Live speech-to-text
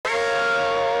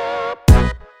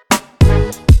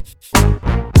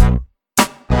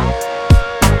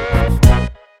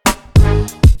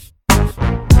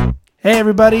Hey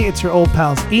everybody, it's your old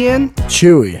pals Ian,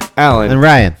 Chewy, Alan, and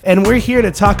Ryan. And we're here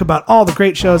to talk about all the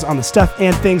great shows on the Stuff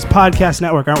and Things podcast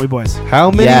network, aren't we, boys?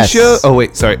 How many shows? Oh,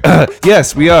 wait, sorry.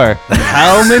 Yes, we are.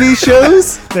 How many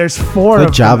shows? There's four Good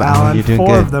of job, them, Alan. Alan. You're doing Four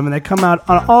good. of them, and they come out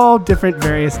on all different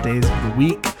various days of the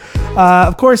week.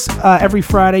 Of course, every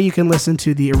Friday you can listen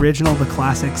to the original, the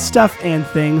classic Stuff and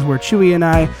Things, where Chewy and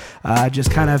I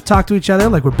just kind of talk to each other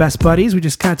like we're best buddies. We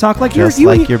just kind of talk like Just you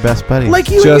like your best buddies. like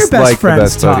you and your Just best like the friends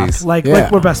best talk. buddies. Like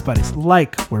we're best buddies.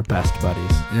 Like we're best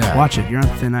buddies. Yeah. Watch it. You're on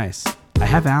thin ice. I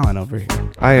have Alan over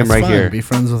here. I am right here. Be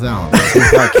friends with Alan.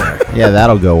 Yeah,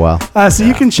 that'll go well. So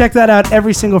you can check that out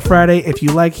every single Friday if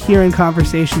you like hearing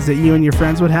conversations that you and your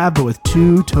friends would have, but with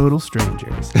two total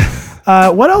strangers.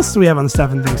 What else do we have on the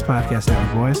Stuff and Things podcast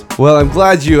network, boys? Well, I'm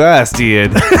glad you asked,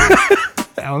 Ian.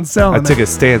 Alan selling I took a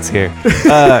stance here.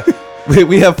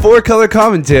 We have four color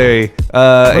commentary.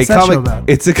 What's that show about?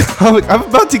 It's a comic. I'm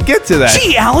about to get to that.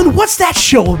 Gee, Alan, what's that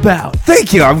show about?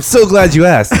 Thank you. I'm so glad you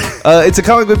asked. It's a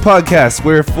comic book podcast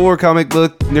where four comic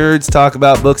book nerds talk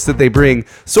about books that they bring,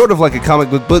 sort of like a comic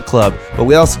book club, but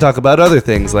we also talk about other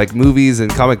things like movies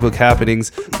and comic book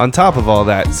happenings on top of all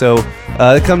that. So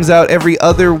it comes out every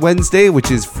other Wednesday,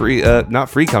 which is free, not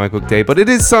free comic book day, but it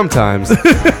is sometimes.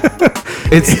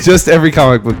 It's just every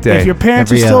comic book day. If your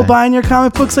parents Every are still other. buying your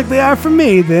comic books like they are for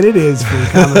me, then it is free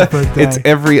comic book day. It's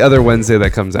every other Wednesday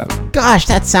that comes out. Gosh,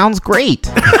 that sounds great.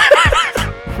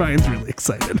 Ryan's really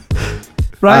excited.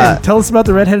 Ryan, tell us about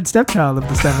the redheaded stepchild of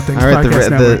the Stuff and Things All right, podcast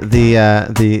network.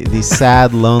 the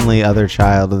sad, lonely other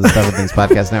child of the Stuff and Things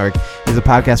podcast network is a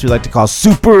podcast we like to call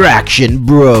Super Action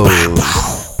Bros.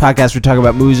 Podcast we talk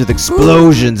about movies with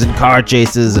explosions and car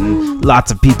chases and lots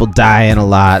of people dying a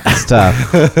lot and stuff.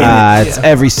 It's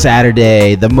every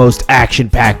Saturday, the most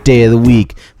action-packed day of the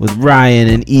week with Ryan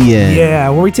and Ian. Yeah,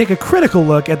 where we take a critical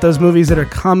look at those movies that are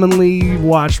commonly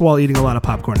watched while eating a lot of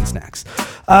popcorn and snacks.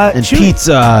 And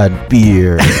pizza and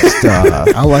beer and stuff.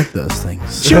 I like those things.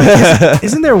 Chewy,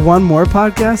 isn't there one more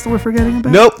podcast that we're forgetting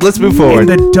about? Nope, let's move In forward.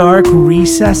 the dark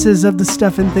recesses of the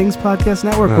Stuff and Things podcast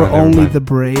network, Oh, where never only mind. the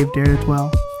brave dare to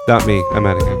dwell. Not me. I'm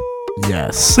out of here.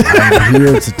 Yes, I'm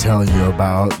here to tell you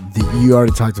about you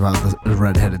already talked about the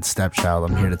redheaded stepchild.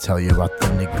 I'm here to tell you about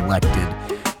the neglected,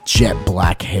 jet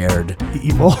black-haired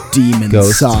Evil. demon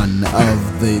Ghost. son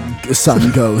of the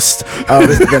sun ghost of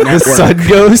the network. The sun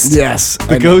ghost? Yes,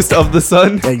 The ghost of the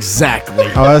sun? Exactly.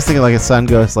 Oh, I was thinking like a sun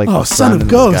ghost, like Oh, the son of in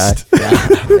the ghost. sky.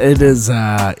 Yeah.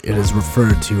 It is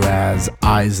referred to as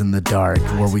Eyes in the Dark,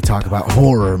 where we talk about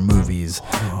horror movies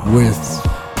with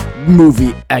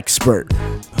movie expert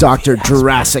Dr.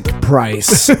 Jurassic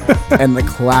Price and the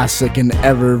classic and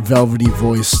ever velvety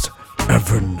voiced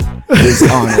Evan is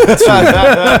on it too.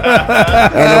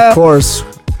 And of course,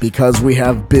 because we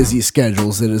have busy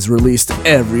schedules, it is released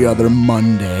every other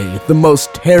Monday, the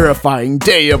most terrifying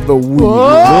day of the week.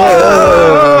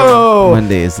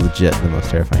 Monday is legit the most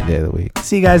terrifying day of the week.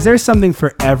 See, guys, there's something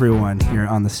for everyone here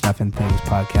on the Stuff and Things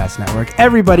podcast network.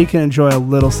 Everybody can enjoy a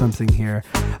little something here.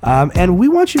 And we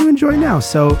want you to enjoy now.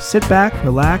 So sit back,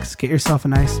 relax, get yourself a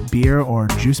nice beer or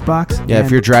juice box. Yeah, and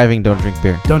if you're driving, don't drink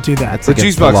beer. don't do that. That's The against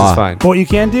juice the box law. is fine. But what you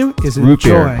can do is Root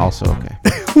enjoy. beer, also okay.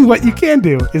 What you can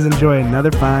do is enjoy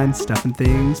another fine Stuff and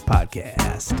Things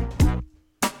podcast.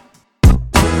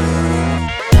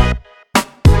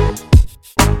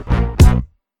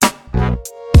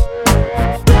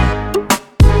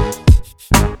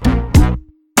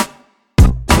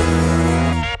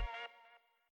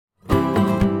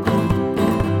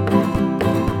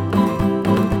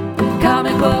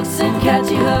 Comic books and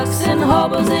catchy hooks and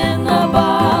hobos in the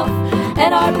buff,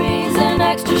 and RBs and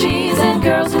extra cheese and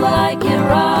girls who like it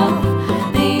rough.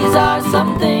 These are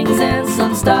some things and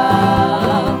some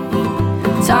stuff.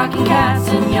 Talking cats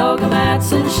and yoga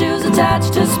mats and shoes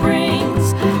attached to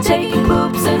springs, taking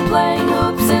poops and playing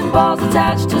hoops and balls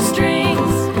attached to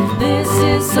strings. This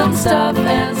is some stuff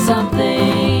and some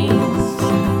things.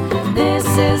 This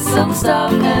is some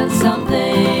stuff and some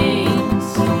things.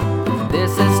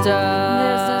 This is stuff.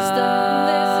 This is stuff.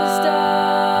 This is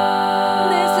stuff.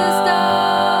 This is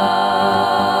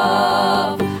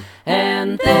stuff.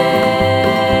 And things.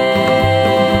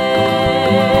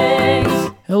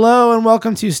 Hello and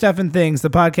welcome to Stuff and Things, the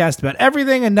podcast about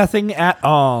everything and nothing at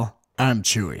all. I'm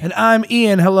Chewy. And I'm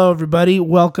Ian. Hello, everybody.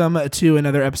 Welcome to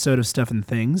another episode of Stuff and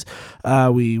Things.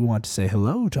 We want to say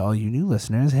hello to all you new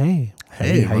listeners. Hey,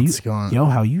 how what's you, going on? Yo,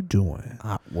 how you doing?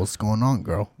 What's going on,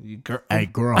 girl? Hey,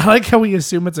 girl. I like how we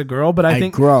assume it's a girl, but I Hey,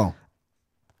 think girl.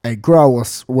 Hey, girl,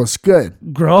 what's good?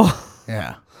 girl.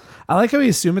 Yeah. I like how we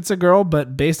assume it's a girl,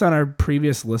 but based on our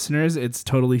previous listeners, it's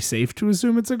totally safe to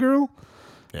assume it's a girl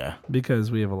Yeah.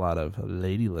 because we have a lot of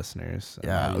lady listeners.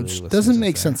 Yeah, lady which listeners doesn't out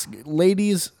make there. sense.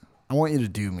 Ladies, I want you to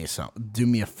do me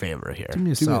a favor here. Do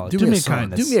me a solid. Do Do me me a a solid.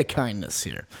 kindness. Do me a kindness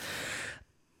here.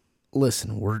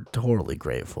 Listen, we're totally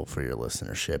grateful for your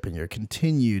listenership and your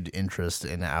continued interest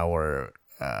in our.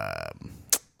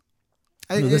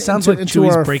 This sounds like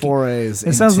Chewy's breaking. Forays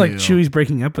It sounds like into- Chewy's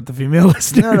breaking up with the female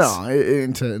listeners. No,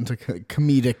 into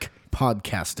comedic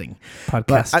podcasting. But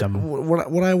Podcast.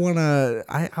 what I want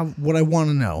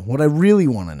to know, what I really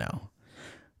want to know,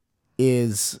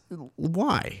 is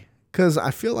why? Because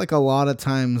I feel like a lot of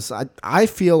times, I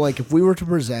feel like if we were to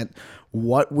present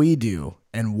what we do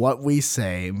and what we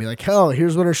say and be like, hell,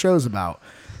 here's what our show's about.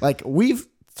 Like, we've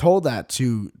told that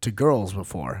to girls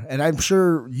before, and I'm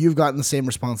sure you've gotten the same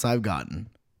response I've gotten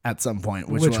at some point,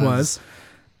 which was,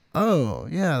 oh,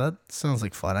 yeah, that sounds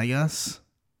like fun, I guess.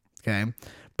 Okay.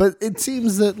 But it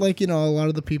seems that, like, a lot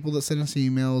of the people that send us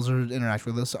emails or interact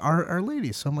with us are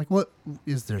ladies. So I'm like, what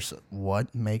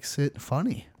makes it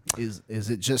funny? Is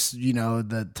it just,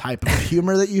 the type of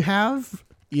humor that you have,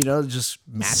 just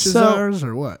matches So, ours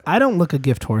or what? I don't look a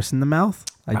gift horse in the mouth.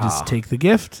 I just take the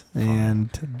gift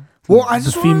and Well, I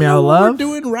just the wanna know female what love. we're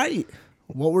doing right.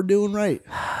 What we're doing right.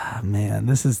 Oh, man,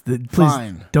 this is the. Please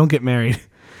Fine. don't get married.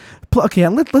 Okay,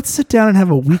 let's sit down and have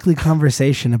a weekly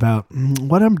conversation about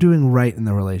what I'm doing right in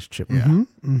the relationship. Yeah.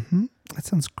 That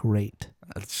sounds great.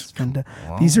 That's,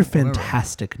 These are whatever.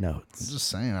 fantastic notes. I'm just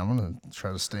saying, I'm going to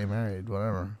try to stay married,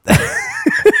 whatever.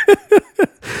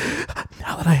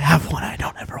 Now that I have one, I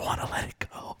don't ever want to let it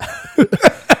go.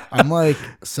 I'm like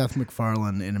Seth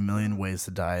MacFarlane in A Million Ways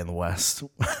to Die in the West,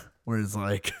 where he's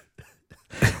like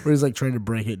trying to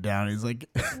break it down. He's like,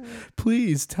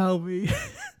 please tell me,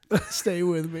 stay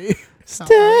with me.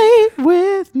 Stay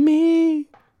with me.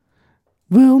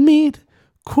 We'll meet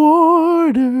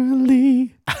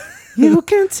quarterly. You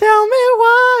can tell me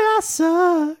why I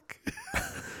suck.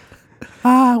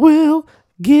 I will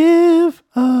give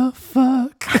a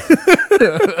fuck.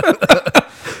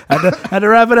 had to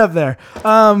wrap it up there.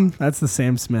 That's the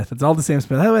Sam Smith. It's all the Sam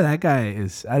Smith. By the way, that guy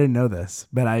is. I didn't know this,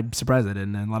 but I'm surprised I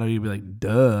didn't. And a lot of you be like,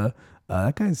 "Duh,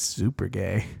 that guy's super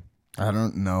gay." I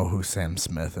don't know who Sam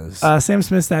Smith is. Sam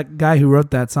Smith's that guy who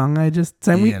wrote that song I just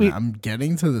sang. Ian, I'm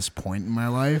getting to this point in my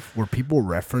life where people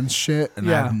reference shit, and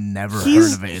Yeah. I've never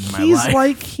heard of it in my life.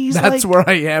 That's like, where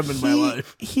I am in my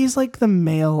life. He's like the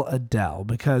male Adele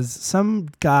because some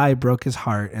guy broke his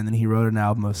heart and then he wrote an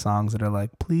album of songs that are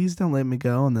like, please don't let me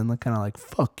go, and then like kind of like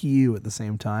fuck you at the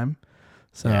same time.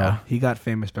 So Yeah. he got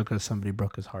famous because somebody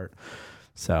broke his heart.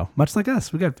 So much like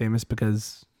us, we got famous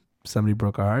because somebody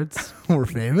broke our hearts. We're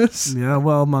famous. Yeah,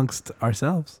 well, amongst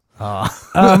ourselves. That's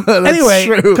Anyway,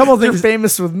 true. couple You're things.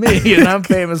 famous with me, and I'm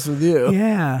famous with you.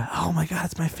 Yeah. Oh my God,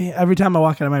 it's my favorite. Every time I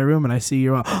walk out of my room and I see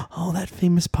you, oh, that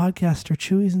famous podcaster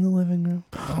Chewy's in the living room.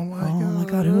 Oh my Oh my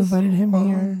God, that who is invited him fun.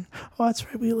 here? Oh, that's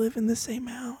right, we live in the same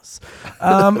house.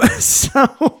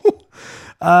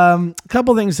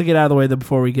 Couple things to get out of the way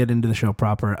before we get into the show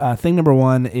proper. Thing number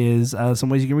one is some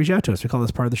ways you can reach out to us. We call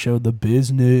this part of the show the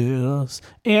business.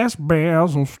 It's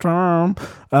Storm.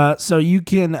 So you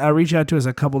can reach out to us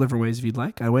a couple different ways if you'd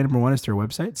like. Way number one is through our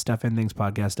website,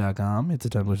 stuffandthingspodcast.com. It's a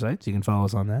Tumblr site, so you can follow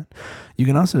us on that. You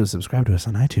can also subscribe to us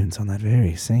on iTunes on that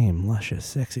very same luscious,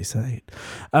 sexy site.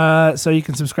 So you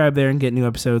can subscribe there and get new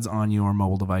episodes on your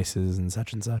mobile devices and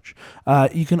such and such.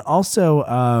 You can also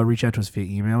reach out to us via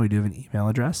email. We do have an email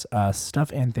address,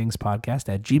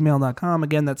 stuffandthingspodcast@gmail.com.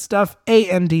 Again, that's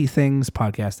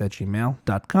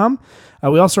stuffandthingspodcast@gmail.com.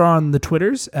 We also are on the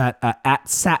Twitters at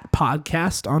SAT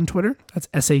on Twitter. That's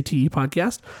SATE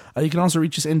podcast. You can also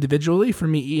reach us individually. For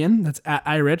me, Ian, that's at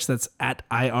iRich. That's at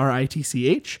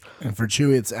IRITCH. And for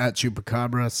Chewy, it's at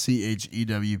Chupacabra,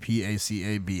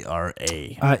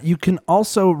 CHEWPACABRA. You can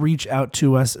also reach out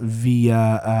to us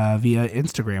via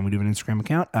Instagram. We do have an Instagram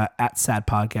account at SAT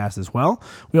Podcast as well.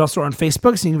 We also are on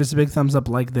Facebook, so you can give us a big thumbs up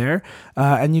like there.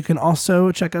 And you can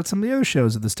also check out some of the other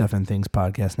shows of the Stuff and Things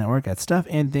Podcast Network at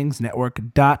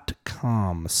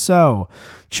stuffandthingsnetwork.com. So,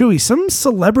 Chewy, some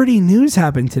celebrity news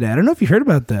happened today. I don't know if you heard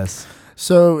about this.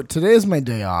 So today is my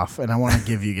day off, and I want to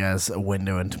give you guys a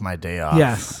window into my day off.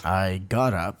 Yes. I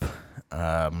got up.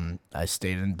 I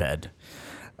stayed in bed.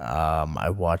 I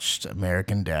watched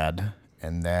American Dad,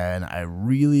 and then I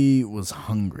really was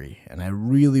hungry, and I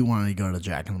really wanted to go to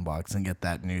Jack in the Box and get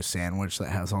that new sandwich that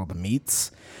has all the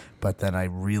meats. But then I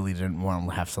really didn't want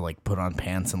to have to like put on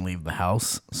pants and leave the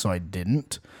house, so I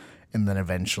didn't. And then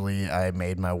eventually I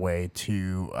made my way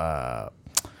to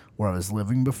where I was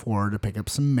living before to pick up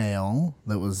some mail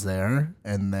that was there.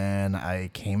 And then I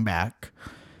came back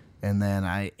And then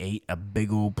I ate a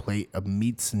big old plate of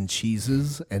meats and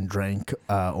cheeses and drank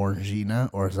Orangina,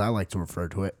 or as I like to refer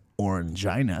to it,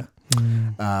 Orangina,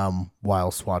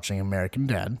 whilst watching American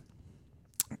Dad.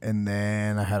 And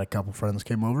then I had a couple friends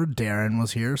came over. Darren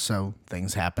was here, so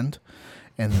things happened.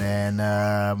 And then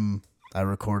I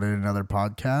recorded another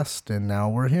podcast, and now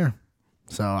we're here.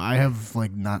 So I have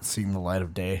not seen the light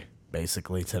of day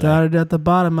basically today. Started at the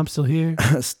bottom. I'm still here.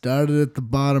 Started at the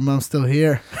bottom. I'm still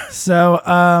here. So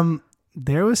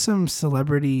there was a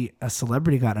celebrity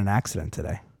got in an accident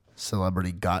today.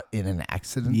 Celebrity got in an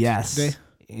accident Yes. today?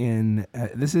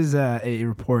 This is a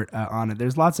report on it.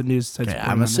 There's lots of news sites. Okay, reporting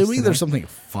I'm on this assuming today. there's something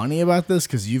funny about this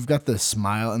because you've got the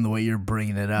smile and the way you're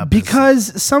bringing it up.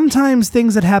 Because sometimes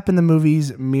things that happen in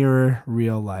movies mirror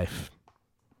real life.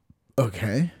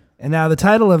 Okay. And now the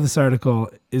title of this article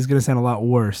is going to sound a lot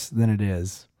worse than it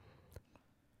is.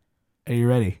 Are you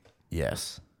ready?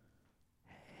 Yes.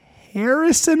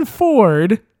 Harrison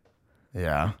Ford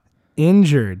Yeah.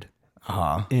 injured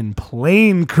in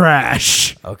plane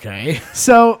crash. Okay.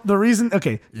 So the reason,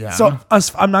 okay, Yeah. so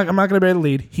I'm not going to bear the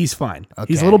lead. He's fine.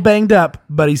 He's Okay. a little banged up,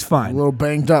 but he's A fine. little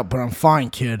banged up, but I'm fine,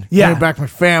 kid. Yeah. Give me back my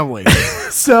family.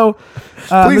 So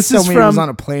Please this tell is me he from was on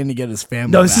a plane to get his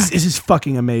family no, back. this is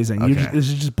fucking amazing. Okay. This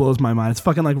just blows my mind. It's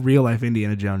fucking like real life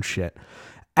Indiana Jones shit.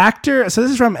 So this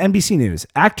is from NBC News.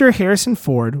 Actor Harrison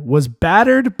Ford was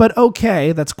battered but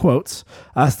okay, that's quotes,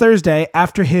 Thursday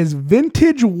after his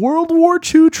vintage World War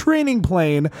II training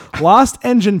plane lost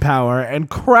engine power and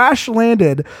crash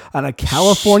landed on a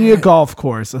California golf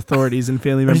course, authorities and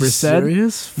family members said.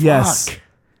 Serious? Fuck. Yes.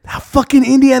 How fucking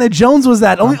Indiana Jones was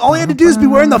that? All he had to do is be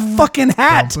wearing the fucking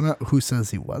hat. Who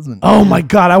says he wasn't? Oh my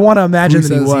God, I want to imagine Who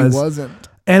that he says was. he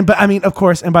wasn't? But I mean, of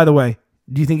course, and by the way,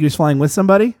 do you think he was flying with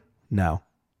somebody? No.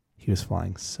 He was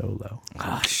flying solo.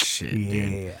 Oh, shit, Yeah.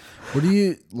 dude. What do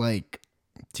you,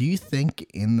 do you think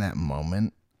in that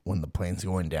moment when the plane's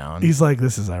going down? He's like,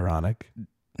 this is ironic.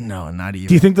 No, not even.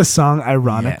 Do you think the song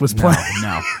Ironic was playing?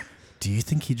 No. Do you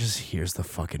think he just hears the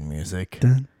fucking music?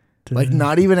 Dun, dun,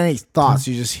 Not even any thoughts.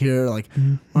 You just hear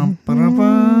bum,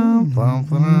 ba-da-bum, bum,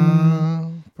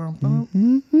 ba-dum, bum,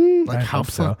 bum. I how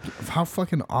hope so. how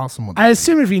fucking awesome would I that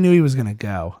assume if he knew he was going to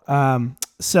go.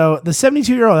 So the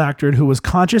 72-year-old actor, who was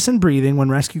conscious and breathing when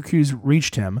rescue crews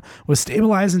reached him, was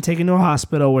stabilized and taken to a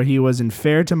hospital where he was in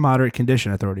fair to moderate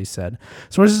condition, authorities said.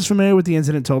 Sources familiar with the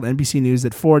incident told NBC News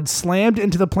that Ford slammed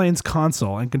into the plane's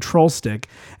console and control stick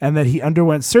and that he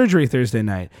underwent surgery Thursday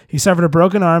night. He suffered a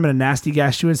broken arm and a nasty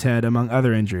gash to his head, among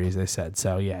other injuries, they said.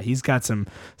 So, yeah, he's got some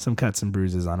cuts and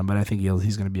bruises on him, but I think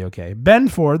he's going to be okay. Ben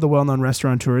Ford, the well-known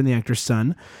restaurateur and the actor's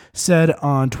son, said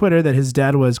on Twitter that his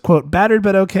dad was, quote, battered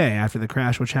but okay after the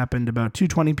crash, which happened about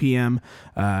 2:20 p.m.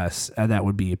 That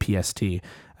would be a PST.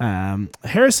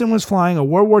 Harrison was flying a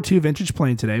World War II vintage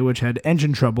plane today, which had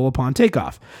engine trouble upon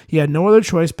takeoff. He had no other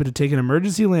choice but to take an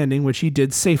emergency landing, which he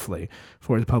did safely,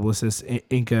 Ford's publicist,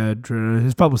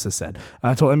 his publicist said,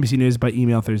 told NBC News by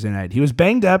email Thursday night. He was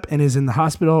banged up and is in the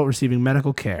hospital receiving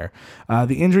medical care.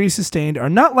 The injuries sustained are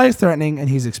not life-threatening, and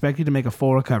he's expected to make a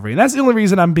full recovery. And that's the only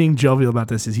reason I'm being jovial about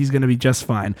this, is he's going to be just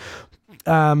fine.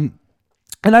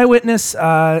 An eyewitness,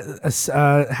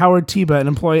 Howard Tiba, an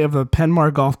employee of the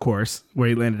Penmar Golf Course, where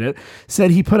he landed it,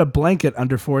 said he put a blanket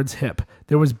under Ford's hip.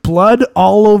 There was blood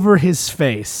all over his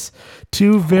face.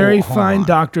 Two very fine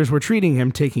doctors were treating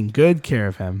him, taking good care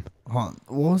of him. Hold on.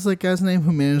 What was that guy's name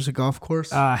who managed the golf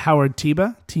course? Howard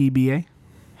Tiba, T-B-A.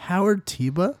 Howard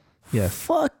Tiba? Yes.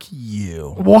 Fuck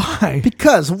you. Why?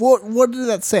 Because what did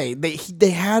that say?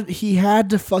 He had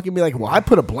to fucking be like, well, I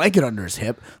put a blanket under his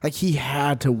hip. Like, he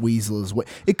had to weasel his way.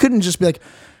 It couldn't just be like,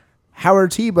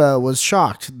 Howard Tiba was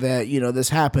shocked that, this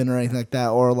happened or anything like that.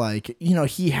 Or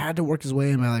he had to work his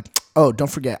way and be like, oh, don't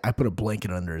forget, I put a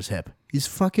blanket under his hip. He's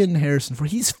fucking Harrison Ford.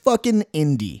 He's fucking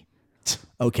Indy.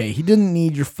 Okay, he didn't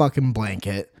need your fucking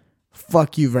blanket.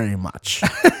 Fuck you very much.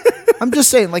 I'm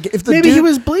just saying, if the Maybe dude, he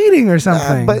was bleeding or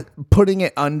something. but putting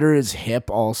it under his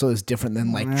hip also is different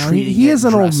than treating. he it is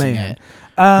and an old dressing man. it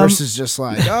versus just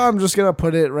I'm just gonna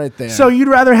put it right there. So you'd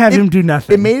rather have him do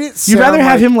nothing. it made it You'd rather sound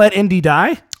have like- him let Indy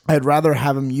die? I'd rather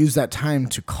have him use that time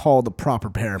to call the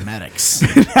proper paramedics.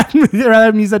 You'd rather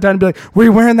have him use that time to be like, were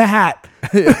you wearing the hat?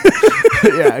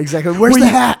 Yeah, exactly. Where's the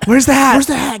hat? Where's the hat? Where's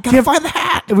the hat? Gotta find the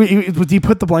hat. Would he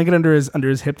put the blanket under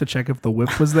his hip to check if the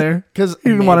whip was there? Because he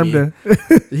didn't want him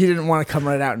to. He didn't want to come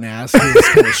right out and ask. He was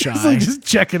kind of shy. He's like just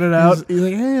checking it out. He's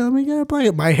like, hey, let me get a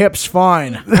blanket. My hip's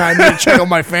fine. I need to check on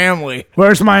my family.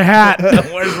 Where's my hat?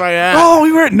 Where's my hat?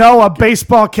 Oh, a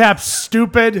baseball cap.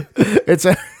 Stupid. It's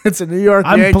a New York.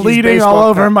 I'm Yankees bleeding baseball all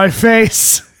over cap. my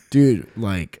face. Dude.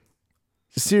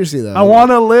 seriously though, I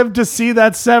want to live to see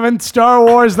that 7th Star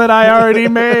Wars that I already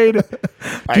made.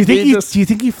 Do you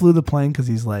think he flew the plane because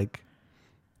he's like,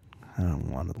 I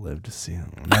don't want to live to see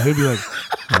him? Now he'd be like,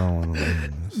 I don't want to live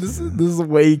in This is the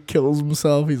way he kills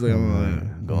himself. He's like, I'm gonna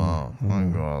go on.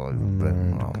 I'm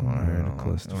gonna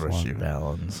go rush your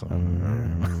balance.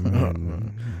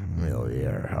 Amelia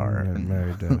Earhart.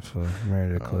 Married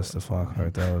to Calista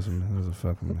Flockhart. That was a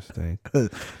fucking mistake.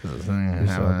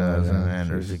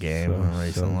 Enters the game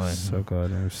recently. So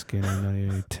goddamn skinny, not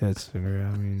even tits to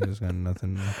grab me. Just got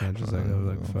nothing. I can't just like I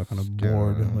was like fucking a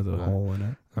board with a hole in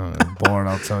it. I'm bored.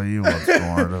 I'll tell you what's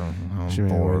bored. I'm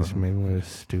bored. She made me with a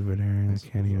stupid hair. I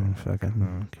can't even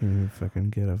fucking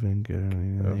get up and get it.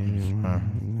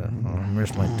 I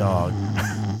miss my dog.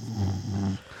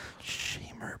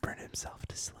 Shamer burned himself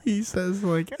to sleep. He says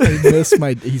like I miss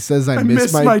my. He says I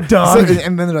miss my dog.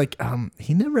 And then they're like,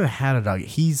 he never had a dog.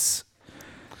 He's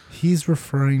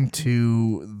referring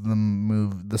to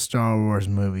the Star Wars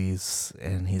movies,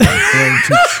 and he's referring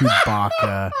to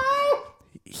Chewbacca.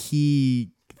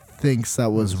 He thinks that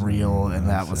was real, and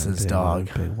that was his dog.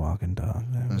 Big walking dog.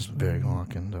 This big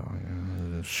walking dog.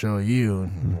 I'll show you,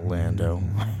 Lando.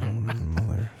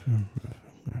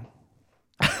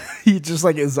 He just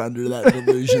like is under that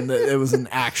delusion that it was an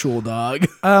actual dog.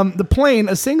 The plane,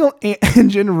 a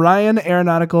single-engine Ryan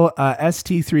Aeronautical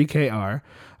ST-3KR,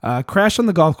 crashed on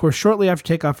the golf course shortly after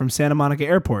takeoff from Santa Monica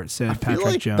Airport, said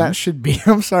Patrick Jones. That should be.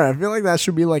 I'm sorry. I feel like that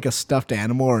should be like a stuffed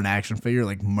animal or an action figure,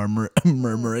 like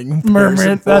murmuring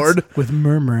Ford with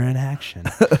murmur in action.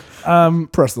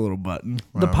 Press the little button.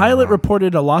 The pilot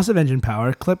reported a loss of engine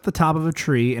power, clipped the top of a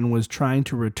tree, and was trying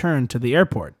to return to the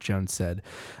airport, Jones said.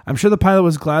 I'm sure the pilot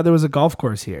was glad there was a golf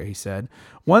course here, he said.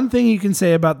 One thing you can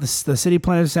say about the city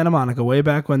planners of Santa Monica way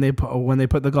back when they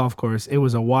put the golf course, it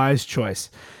was a wise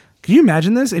choice. Can you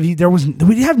imagine this? We'd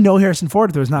have no Harrison Ford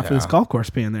if there was not for this golf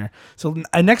course being there. So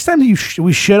next time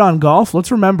we shit on golf,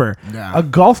 let's remember a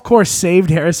golf course saved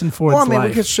Harrison Ford's life. Well, I mean,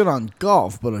 we could shit on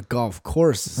golf, but a golf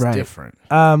course is different.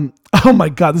 Oh my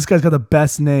God, this guy's got the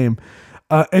best name,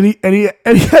 and he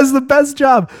has the best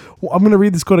job. Well, I'm gonna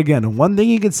read this quote again. One thing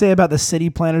you could say about the city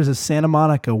planners of Santa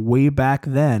Monica way back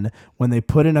then when they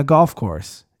put in a golf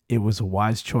course, it was a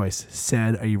wise choice.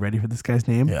 Said, are you ready for this guy's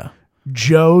name? Yeah.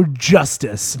 Joe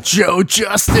Justice. Joe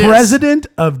Justice. President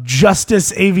of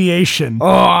Justice Aviation.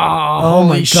 Oh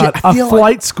my God. A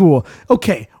flight school.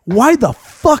 Okay, why the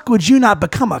fuck would you not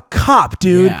become a cop,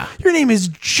 dude? Yeah. Your name is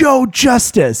Joe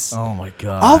Justice. Oh my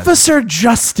God. Officer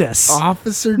Justice.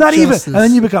 Not even. And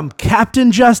then you become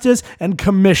Captain Justice and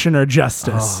Commissioner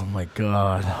Justice. Oh my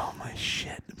God. Oh my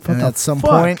shit. And at some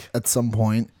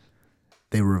point,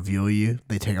 they reveal you.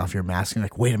 They take off your mask and you're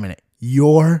like, wait a minute.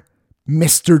 You're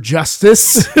Mr.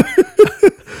 Justice. We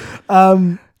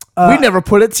never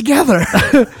put it together.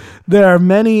 There are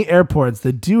many airports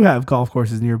that do have golf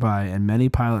courses nearby, and many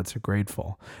pilots are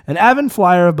grateful. An avid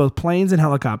flyer of both planes and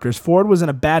helicopters, Ford was in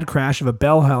a bad crash of a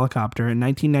Bell helicopter in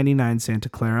 1999 Santa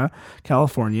Clara,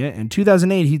 California. In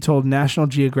 2008, he told National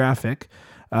Geographic,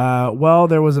 well,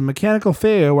 there was a mechanical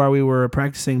failure while we were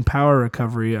practicing power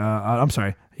recovery. I'm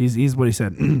sorry. He's what he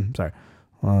said. Sorry.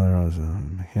 Well, there was a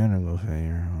mechanical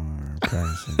failure while we were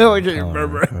practicing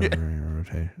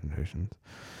rotations.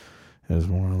 It was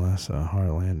more or less a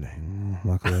hard landing.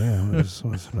 Luckily, I was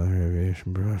another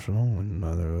aviation professional, and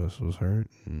neither of us was hurt,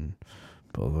 and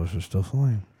both of us are still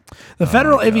flying. The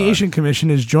Federal Aviation Commission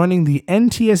is joining the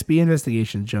NTSB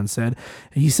investigation, Jones said.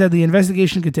 He said the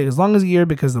investigation could take as long as a year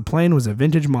because the plane was a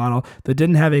vintage model that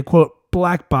didn't have a, quote,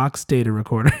 black box data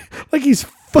recorder. Like he's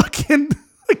fucking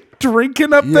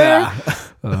drinking up there.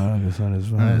 I guess that is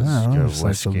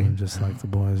just like the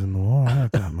boys in the war. I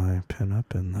got my pin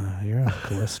up in the here,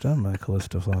 Callista, my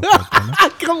Callista Flockhart pin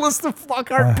up. Callista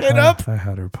Flockhart pin up. I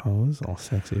had her pose all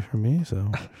sexy for me,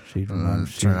 so she'd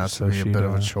remind turn out to be a bit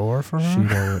of a chore for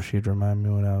her. She'd remind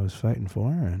me what I was fighting for,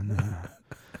 and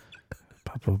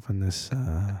pop open this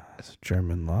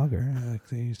German lager like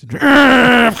they used to drink.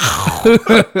 That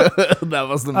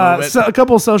was the moment. So a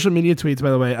couple of social media tweets, by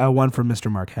the way. One from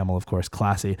Mr. Mark Hamill, of course,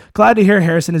 classy. Glad to hear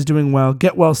Harrison is doing well.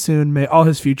 Get well soon. May all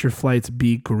his future flights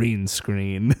be green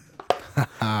screen. From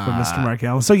Mr. Mark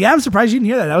Hamill. So yeah, I'm surprised you didn't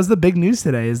hear that. That was the big news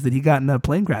today, is that he got in a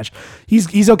plane crash.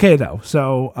 He's okay though.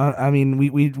 So I mean,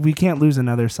 we can't lose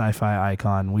another sci-fi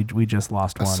icon. We just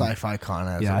lost one. A sci-fi con,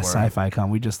 as yeah, it a were. sci-fi icon.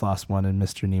 We just lost one in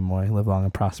Mr. Nimoy. Live long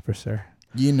and prosper, sir.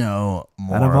 You know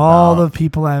more out of all the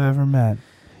people I've ever met,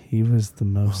 he was the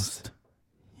most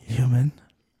human.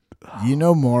 You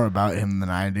know more about him than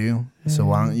I do. So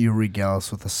why don't you regale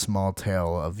us with a small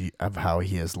tale of how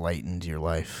he has lightened your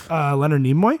life? Leonard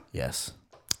Nimoy? Yes.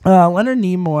 Leonard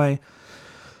Nimoy.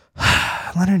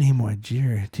 Leonard Nimoy,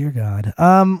 dear God.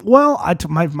 Well,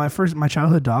 my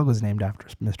childhood dog was named after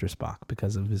Mr. Spock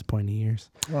because of his pointy ears.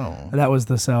 Oh. That was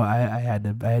I had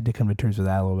to come to terms with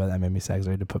that a little bit. That made me sad 'cause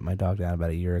I had to put my dog down about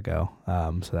a year ago.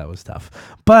 So that was tough.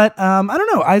 But I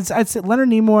don't know. I'd say Leonard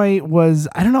Nimoy was,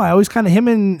 I don't know. I always kind of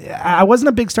I wasn't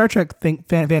a big Star Trek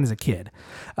fan as a kid,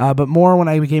 but more when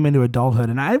I became into adulthood.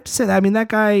 And I have to say that, I mean, that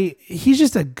guy, he's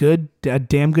just a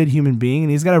damn good human being,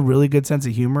 and he's got a really good sense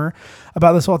of humor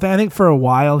about this whole thing. I think for a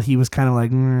while he was kind of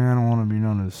like, I don't want to be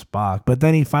known as Spock, but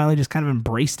then he finally just kind of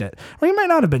embraced it. Or he might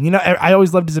not have been. You know, I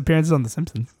always loved his appearances on The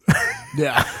Simpsons.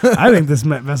 Yeah. I think this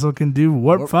vessel can do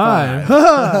warp 5.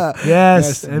 Yes,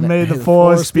 yes, and may the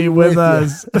force be with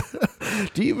us.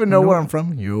 Do you even know where I'm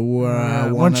from? You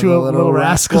Want you little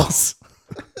rascals.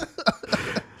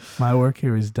 My work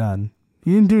here is done.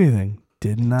 You didn't do anything,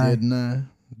 didn't I?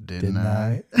 Didn't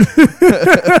I?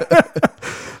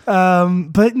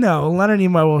 But no, Leonard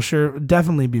Nimoy will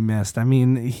definitely be missed. I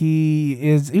mean,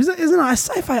 he's a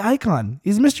sci-fi icon.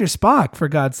 He's Mr. Spock, for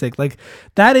God's sake. Like,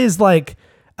 that is like,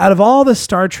 out of all the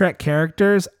Star Trek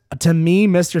characters, to me,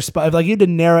 Mr. Spock, like, you had to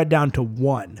narrow it down to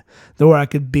one, where I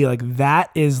could be like,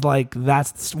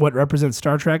 that's what represents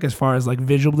Star Trek as far as like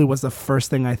visually. What's the first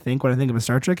thing I think when I think of a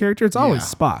Star Trek character? It's always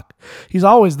Spock. He's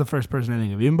always the first person I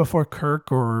think of, even before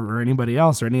Kirk or anybody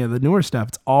else or any of the newer stuff.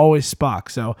 It's always Spock.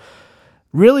 So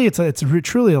really, it's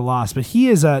truly a loss. But he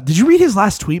is. Did you read his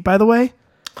last tweet, by the way?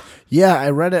 Yeah, I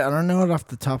read it. I don't know it off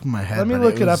the top of my head. Let me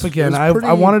look it up again. I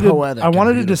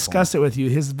wanted to discuss it with you.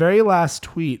 His very last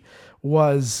tweet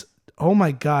was, oh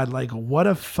my God, like, what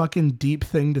a fucking deep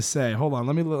thing to say. Hold on,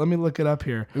 let me look it up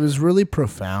here. It was really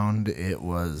profound. It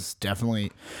was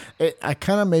definitely, it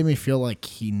kind of made me feel like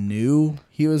he knew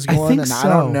he was going, I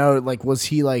don't know, like, was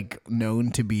he like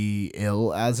known to be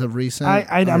ill as of recent?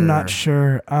 I'm not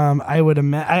sure. I would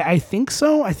imagine. I think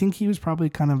so. I think he was probably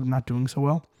kind of not doing so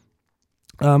well.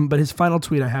 But his final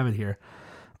tweet, I have it here.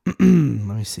 Let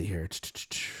me see here.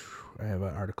 I have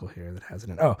an article here that has it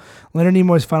in. Oh, Leonard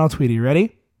Nimoy's final tweet. Are you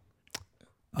ready?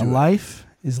 A life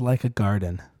is like a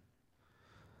garden.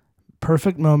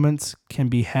 Perfect moments can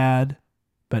be had,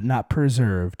 but not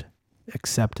preserved,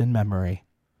 except in memory.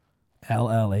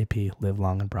 LLAP, live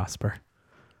long and prosper.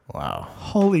 Wow.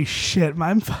 Holy shit,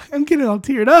 I'm getting all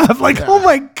teared up. Like, oh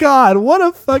my God, what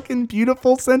a fucking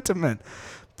beautiful sentiment.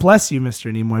 Bless you,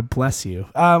 Mr. Nimoy. Bless you.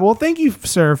 Well, thank you,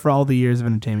 sir, for all the years of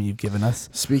entertainment you've given us.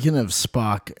 Speaking of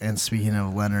Spock and speaking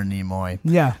of Leonard Nimoy,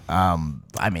 yeah.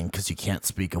 I mean, because you can't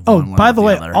speak of one. Oh, by the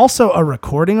way, also a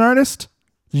recording artist.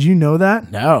 Did you know that?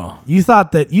 No. You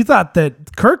thought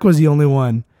that Kirk was the only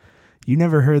one. You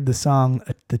never heard the song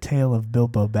 "The Tale of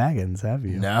Bilbo Baggins," have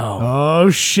you? No.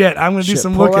 Oh shit! I'm gonna do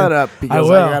some pull looking. That up because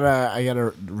I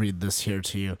gotta read this here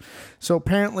to you. So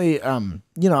apparently,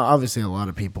 obviously a lot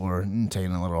of people are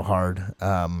taking it a little hard.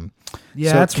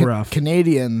 That's rough.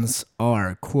 Canadians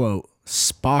are, quote,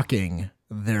 spocking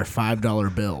their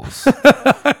 $5 bills.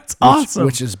 It's awesome.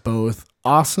 Which is both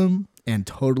awesome and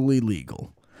totally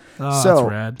legal. Oh, so that's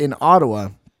rad. In Ottawa,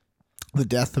 the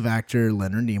death of actor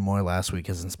Leonard Nimoy last week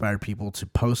has inspired people to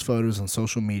post photos on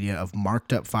social media of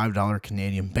marked up $5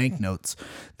 Canadian banknotes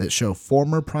that show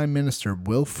former Prime Minister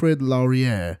Wilfrid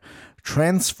Laurier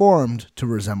transformed to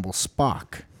resemble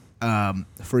Spock.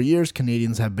 For years,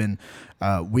 Canadians have been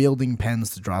wielding pens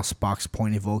to draw Spock's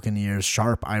pointy Vulcan ears,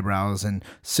 sharp eyebrows, and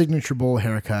signature bowl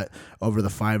haircut over the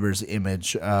fibers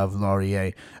image of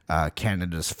Laurier,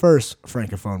 Canada's first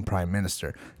Francophone Prime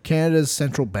Minister. Canada's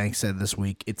central bank said this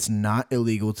week it's not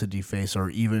illegal to deface or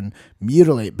even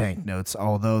mutilate banknotes,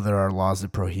 although there are laws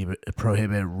that prohibit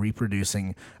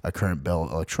reproducing a current bill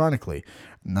electronically.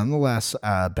 Nonetheless,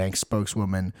 bank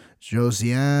spokeswoman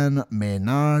Josiane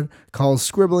Maynard calls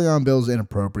scribbling on bills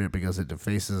inappropriate because it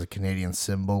defaces a Canadian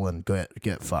symbol and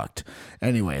get fucked.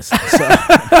 Anyways, so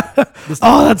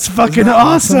that's fucking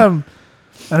awesome.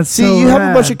 That's you have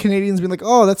a bunch of Canadians being like,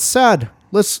 "Oh, that's sad.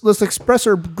 Let's express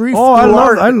our grief." Oh,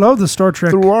 I love the Star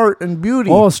Trek through art and beauty.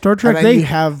 Oh, Star Trek.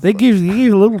 They gave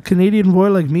a little Canadian boy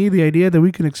like me the idea that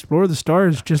we can explore the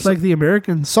stars just like the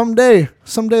Americans. Someday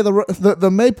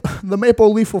the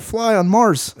maple leaf will fly on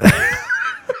Mars.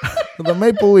 The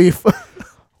maple leaf,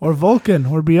 or Vulcan,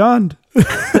 or beyond.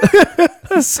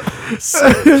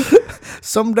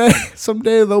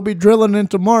 Someday they'll be drilling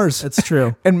into Mars. That's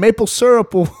true. And maple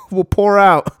syrup will pour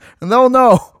out, and they'll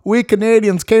know we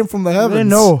Canadians came from the heavens. They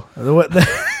know.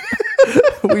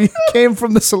 We came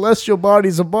from the celestial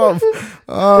bodies above.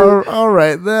 All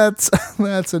right,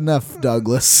 that's enough,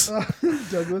 Douglas.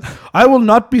 I will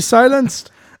not be silenced.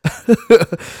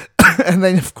 And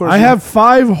then, of course, I have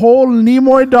 5 whole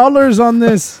Nimoy dollars on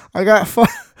this. I got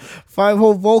 5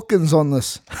 whole Vulcans on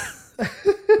this.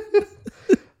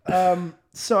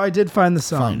 So I did find the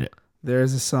song. Find it.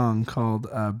 There's a song called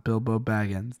Bilbo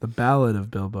Baggins, the Ballad of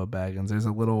Bilbo Baggins. There's a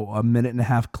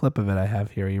 1.5-minute clip of it I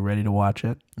have here. Are you ready to watch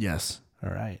it? Yes.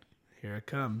 All right, here it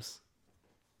comes.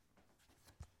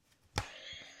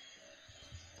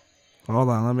 Hold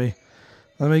on, let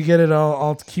me get it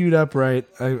all queued up right.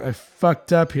 I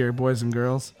fucked up here, boys and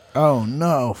girls. Oh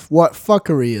no! What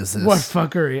fuckery is this? What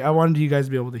fuckery! I wanted you guys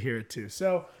to be able to hear it too.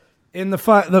 So, in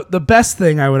the best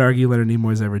thing I would argue Leonard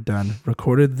Nimoy's ever done,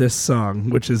 recorded this song,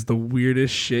 which is the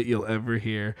weirdest shit you'll ever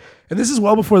hear. And this is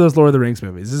well before those Lord of the Rings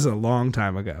movies. This is a long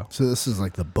time ago. So this is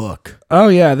like the book. Oh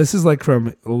yeah, this is like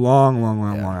from a long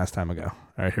ass time ago.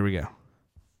 All right, here we go.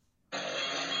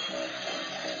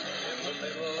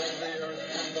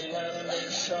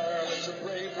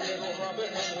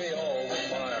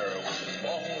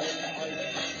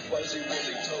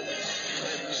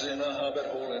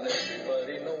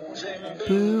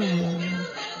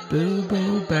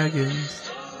 Bilbo Baggins.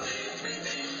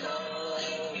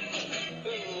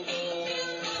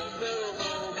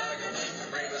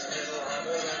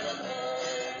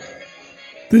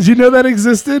 Did you know that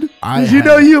existed? Did you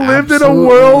know you lived in a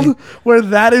world where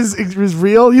that was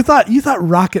real? You thought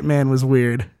Rocket Man was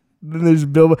weird. Then there's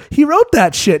Bilbo. He wrote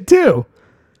that shit too.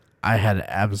 I had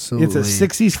absolutely It's a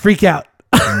 60s freak out.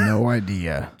 no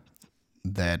idea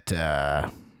that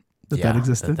that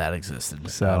existed. That existed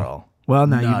So, at all. Well,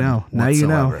 now None you know. Now you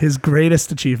know whatsoever. his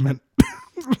greatest achievement.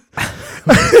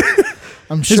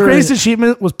 I'm His sure. greatest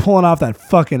achievement was pulling off that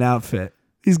fucking outfit.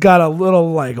 He's got a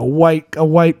little like a white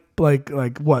like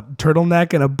what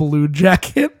turtleneck and a blue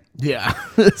jacket. Yeah.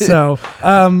 So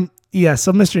yeah.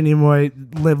 So Mr.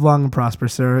 Nimoy, live long and prosper,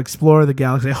 sir. Explore the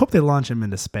galaxy. I hope they launch him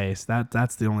into space.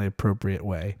 That's the only appropriate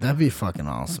way. That'd be fucking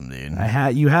awesome,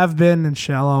 dude. You have been and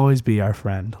shall always be our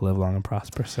friend. Live long and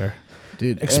prosper, sir.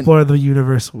 Dude, Explore the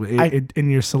universe in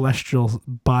your celestial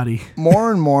body.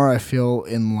 more and more I feel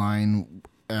in line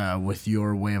with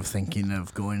your way of thinking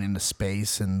of going into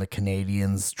space and the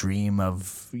Canadians' dream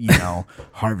of,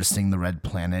 harvesting the red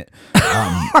planet.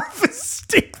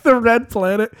 Harvesting the red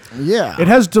planet. Yeah. It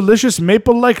has delicious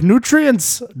maple-like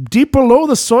nutrients deep below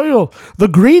the soil. The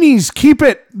greenies keep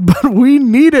it, but we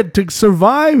need it to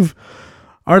survive.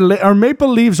 Our maple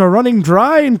leaves are running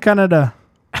dry in Canada.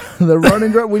 They're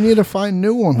running dry. We need to find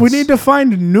new ones. We need to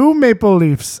find new maple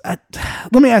leaves.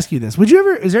 Let me ask you this: would you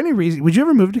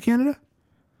ever move to Canada?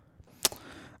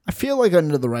 I feel like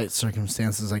under the right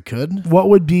circumstances, I could. What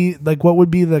would be like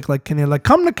Canada? Like,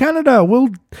 come to Canada.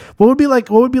 What would be like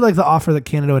the offer that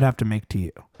Canada would have to make to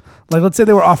you? Like, let's say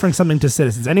they were offering something to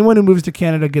citizens. Anyone who moves to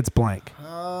Canada gets blank.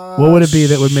 What would it be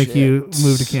that would make you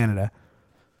move to Canada?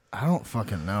 I don't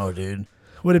fucking know, dude.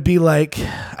 Would it be like,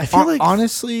 I feel like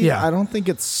honestly, yeah. I don't think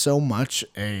it's so much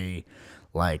a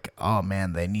like, oh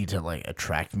man, they need to like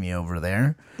attract me over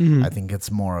there. I think it's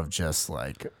more of just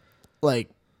like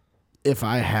if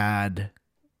I had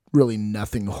really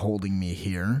nothing holding me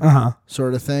here,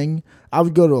 sort of thing, I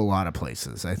would go to a lot of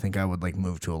places. I think I would like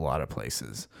move to a lot of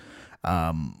places.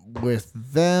 With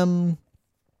them,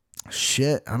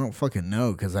 shit, I don't fucking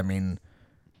know because I mean,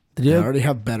 they already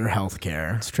have better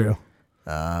healthcare. It's true.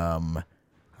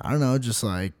 I don't know, just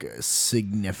like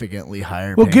significantly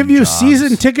higher. We'll give you jobs.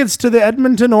 season tickets to the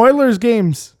Edmonton Oilers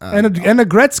games and a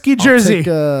Gretzky jersey.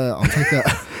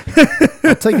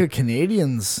 I'll take a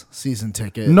Canadians season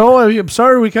ticket. No, I'm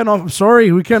sorry, we can't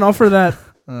offer that.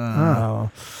 Oh.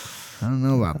 I don't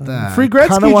know about that. Free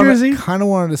Gretzky jersey? Kind of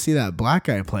wanted to see that black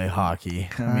guy play hockey.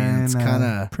 I mean, it's kind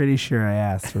of pretty sure I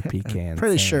asked for pecans.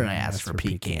 pretty sure I asked for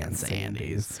pecan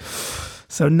sandies.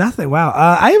 So nothing. Wow.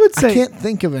 I would say I can't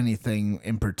think of anything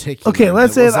in particular. Okay,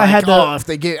 let's that say was I had to- Oh, if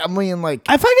they get, I mean, like,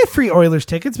 if I get free Oilers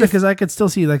tickets because I could still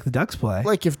see like the Ducks play.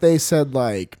 like if they said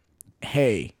like,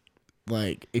 hey,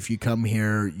 like if you come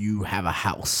here, you have a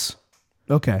house.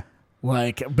 Okay.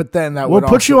 Like, but then that We'll would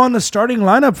put you on the starting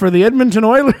lineup for the Edmonton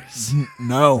Oilers.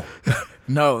 No,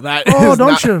 that. Oh, is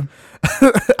don't not, you?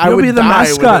 I You'll would be the die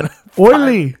mascot. with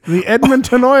Oily, the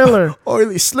Edmonton Oiler.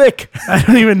 Oily slick. I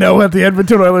don't even know what the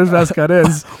Edmonton Oilers mascot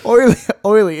is.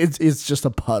 Oily. It's just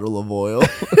a puddle of oil.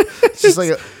 It's just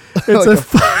like a. It's a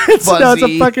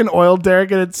fuzzy- fucking oil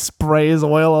derrick and it sprays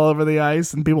oil all over the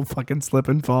ice and people fucking slip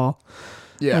and fall.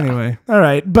 Yeah. Anyway, all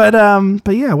right, but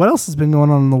yeah, what else has been going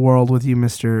on in the world with you,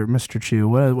 Mr. Chu?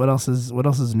 What else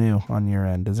is new on your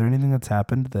end? Is there anything that's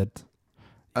happened that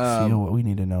you feel what we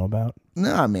need to know about?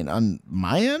 No, I mean on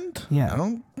my end. Yeah. I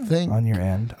don't think On your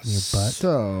end, on your butt,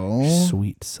 so.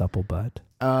 sweet supple butt.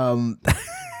 Um,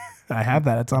 I have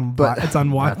that. It's on. But it's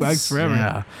on Walk that's- Bags Forever.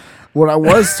 yeah. What I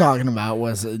was talking about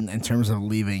was in terms of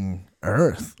leaving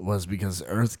Earth was because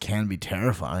Earth can be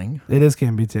terrifying. It is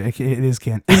can be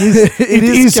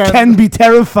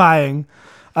terrifying.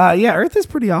 Yeah, Earth is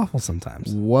pretty awful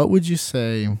sometimes. What would you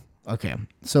say? Okay,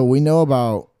 so we know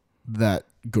about that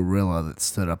gorilla that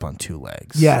stood up on 2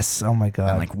 legs. Yes. Oh my god.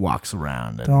 And like walks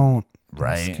around. And, Don't.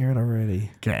 right. I'm scared already.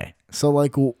 Okay. So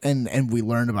like, and we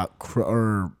learned about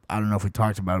or I don't know if we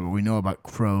talked about it, but we know about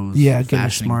crows. Yeah, getting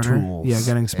fashioning smarter. Tools Yeah,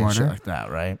 getting and shit smarter. like that,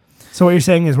 right? So what you're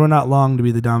saying is we're not long to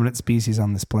be the dominant species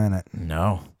on this planet.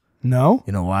 No. No?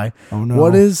 You know why? Oh no.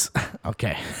 What is?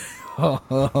 Okay.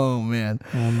 Oh man.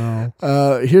 Oh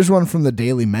no. Here's one from the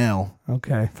Daily Mail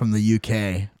Okay. from the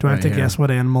UK. Do I have to guess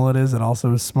what animal it is that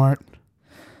also is smart?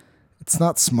 It's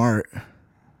not smart.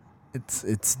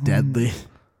 It's deadly.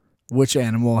 Which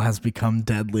animal has become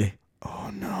deadly?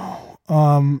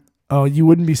 Oh, you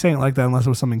wouldn't be saying it like that unless it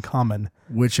was something common.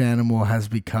 Which animal has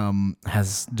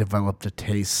developed a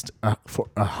taste for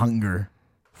a hunger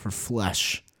for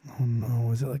flesh? Oh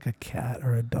no, is it like a cat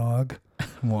or a dog?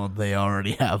 Well, they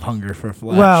already have hunger for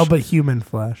flesh. Well, but human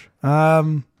flesh. I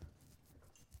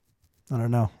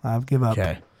don't know. I'll give up.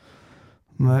 Okay.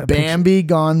 My- Bambi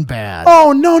gone bad.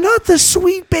 Oh no, not the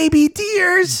sweet baby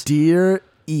deers. Deer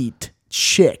eat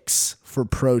chicks for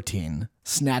protein,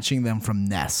 snatching them from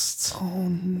nests. Oh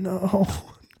no.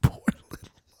 Poor little.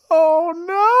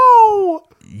 Oh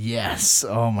no. Yes.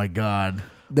 Oh my God.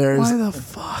 There's Why the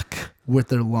fuck? with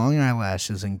their long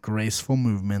eyelashes and graceful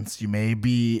movements, you may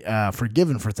be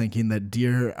forgiven for thinking that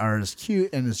deer are as cute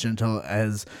and as gentle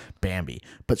as Bambi.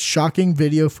 But shocking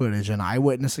video footage and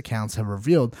eyewitness accounts have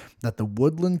revealed that the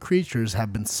woodland creatures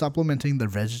have been supplementing their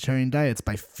vegetarian diets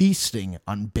by feasting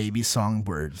on baby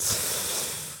songbirds.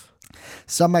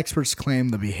 Some experts claim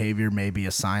the behavior may be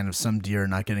a sign of some deer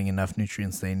not getting enough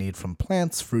nutrients they need from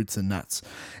plants, fruits, and nuts,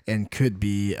 and could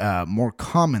be more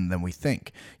common than we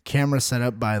think. Cameras set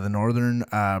up by the Northern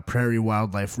Prairie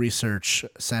Wildlife Research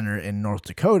Center in North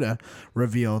Dakota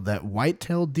revealed that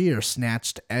white-tailed deer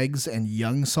snatched eggs and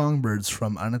young songbirds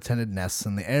from unattended nests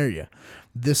in the area.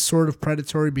 This sort of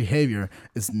predatory behavior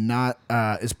is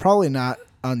probably not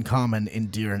uncommon in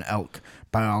deer and elk.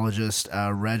 Biologist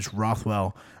Reg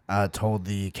Rothwell told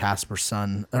the Casper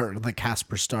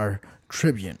Star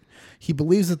Tribune. He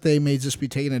believes that they may just be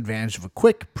taking advantage of a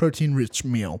quick, protein-rich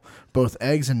meal. Both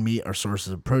eggs and meat are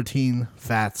sources of protein,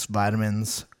 fats,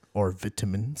 vitamins, or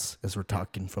vitamins, as we're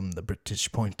talking from the British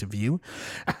point of view,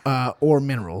 or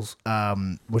minerals,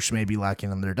 which may be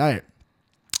lacking in their diet.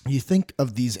 You think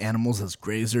of these animals as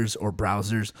grazers or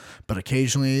browsers, but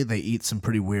occasionally they eat some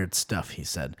pretty weird stuff, he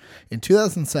said. In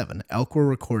 2007, elk were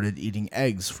recorded eating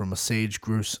eggs from a sage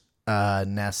grouse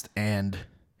nest, and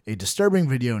a disturbing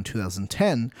video in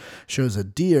 2010 shows a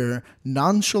deer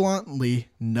nonchalantly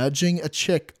nudging a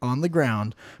chick on the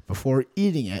ground before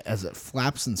eating it as it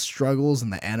flaps and struggles in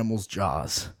the animal's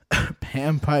jaws.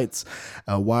 Pam Pites,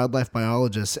 a wildlife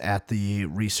biologist at the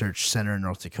Research Center in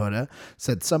North Dakota,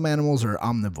 said some animals are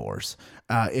omnivores.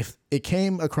 If it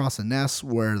came across a nest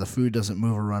where the food doesn't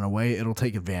move or run away, it'll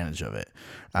take advantage of it.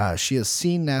 She has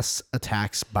seen nest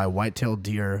attacks by white-tailed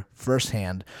deer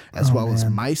firsthand, as well as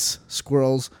mice,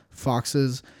 squirrels,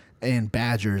 foxes, and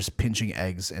badgers pinching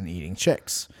eggs and eating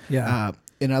chicks. Yeah.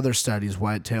 In other studies,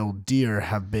 white-tailed deer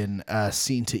have been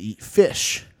seen to eat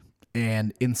fish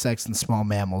and insects and small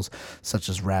mammals such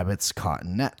as rabbits caught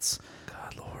in nets.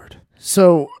 God Lord.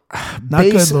 So, Not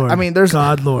good Lord. I mean, there's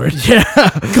God Lord. Yeah.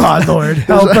 God Lord.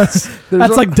 Help us.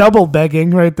 That's like double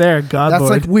begging right there. God that's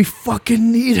Lord. like, we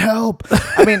fucking need help.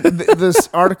 I mean, this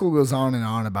article goes on and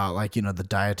on about, like, you know, the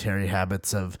dietary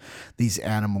habits of these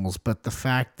animals, but the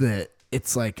fact that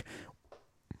it's like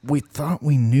we thought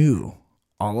we knew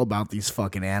all about these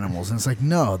fucking animals, and it's like,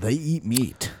 no, they eat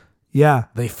meat. Yeah.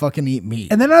 They fucking eat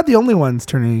meat. And they're not the only ones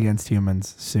turning against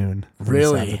humans soon. from the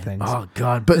side Really? of things. Oh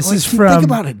God! But This like, is think from-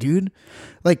 about it, dude.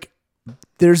 Like,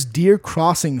 there's deer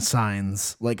crossing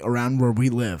signs like around where we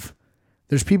live.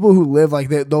 There's people who live like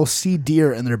they'll see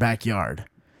deer in their backyard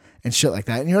and shit like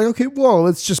that, and you're like, okay, whoa,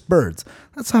 it's just birds.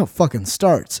 That's how it fucking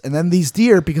starts. And then these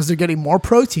deer, because they're getting more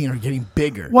protein, are getting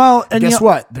bigger. Well, and guess you-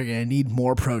 what? They're gonna need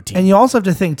more protein. And you also have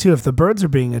to think too, if the birds are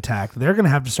being attacked, they're going to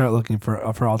have to start looking for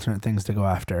alternate things to go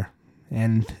after.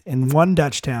 And in one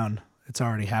Dutch town, it's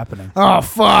already happening. oh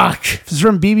fuck! This is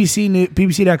from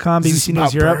BBC.com, Is this BBC News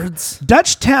about Europe. birds?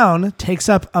 Dutch town takes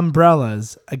up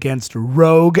umbrellas against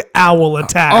rogue owl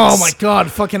attacks. Oh my God!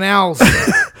 Fucking owls!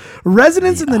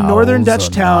 Residents in the northern Dutch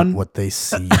town, what they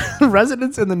see.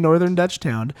 residents in the northern Dutch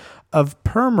town of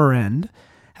Purmerend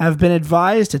have been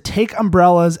advised to take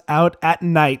umbrellas out at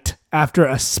night after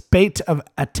a spate of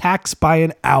attacks by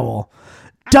an owl.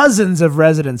 Dozens of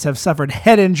residents have suffered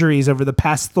head injuries over the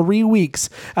past 3 weeks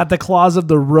at the claws of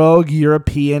the rogue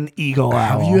European eagle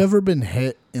owl. Have you ever been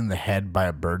hit in the head by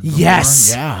a bird before?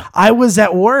 Yes. Yeah. I was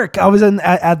at work. I was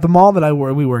at the mall that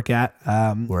we work at.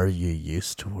 Where you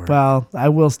used to work Well, I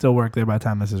will still work there by the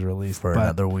time this is released. for but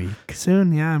another week.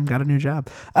 soon, yeah, I've got a new job.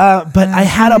 But I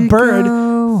had a bird.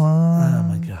 Oh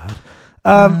my god.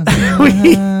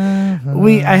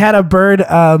 I had a bird.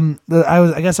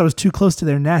 I guess I was too close to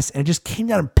their nest, and it just came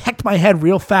down and pecked my head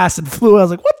real fast and flew. I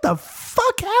was like, "What the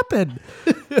fuck happened?"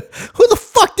 Who the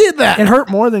fuck did that? It hurt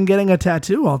more than getting a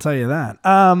tattoo, I'll tell you that.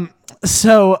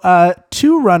 So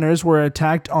 2 runners were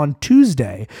attacked on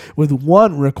Tuesday, with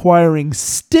one requiring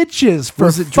stitches for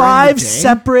Was it during the 5 day?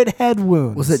 separate head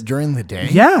wounds. Was it during the day?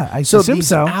 Yeah, I So assume these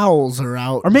so. owls are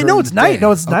out. Or maybe no, during it's the night. day.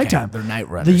 No, it's Okay, nighttime. They're night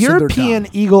runners. The so they're European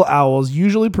dumb. eagle owls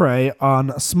usually prey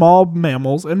on small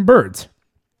mammals and birds.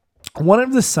 One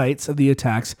of the sites of the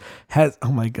attacks has,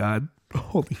 oh my god,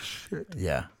 holy shit.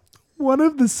 Yeah. One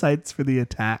of the sites for the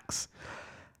attacks,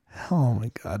 oh my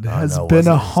god, has no, been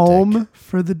a wasn't his home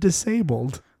for the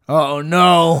disabled. Oh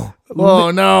no.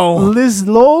 Oh no.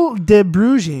 Lislol de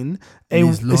Bruggen, a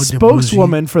Lislol de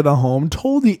spokeswoman for the home,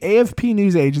 told the AFP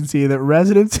news agency that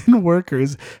residents and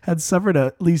workers had suffered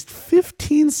at least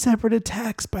 15 separate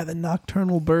attacks by the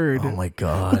nocturnal bird, Oh my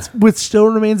god. which still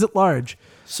remains at large.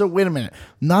 So wait a minute.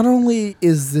 Not only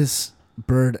is this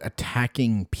bird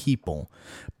attacking people,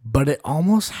 but it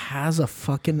almost has a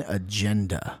fucking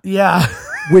agenda, Yeah.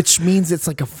 which means it's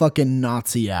like a fucking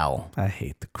Nazi owl. I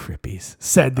hate the Crippies,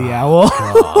 said the owl.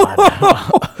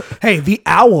 Hey, the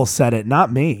owl said it,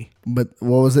 not me. But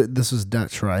what was it? This was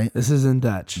Dutch, right? This is in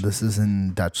Dutch. This is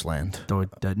in Dutchland.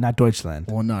 Not Deutschland.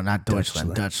 Well, no, not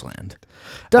Deutschland. Dutchland.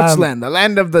 Dutchland, the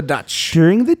land of the Dutch.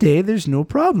 During the day, there's no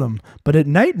problem. But at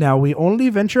night now, we only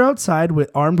venture outside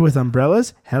armed with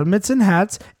umbrellas, helmets, and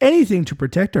hats, anything to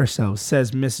protect ourselves,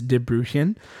 says Miss de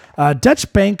Bruggen.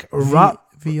 Dutch Bank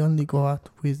We only go out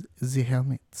with the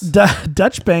helmets.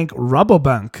 Dutch bank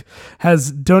Rabobank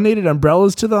has donated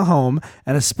umbrellas to the home,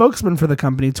 and a spokesman for the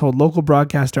company told local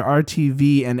broadcaster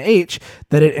RTVNH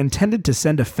that it intended to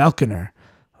send a falconer.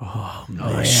 Oh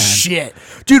shit,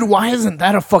 dude! Why isn't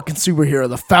that a fucking superhero?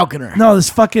 The Falconer. No,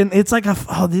 this is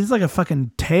like a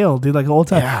fucking tale, dude. Like old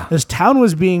time. Yeah. This town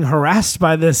was being harassed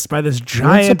by this Once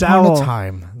giant upon owl. a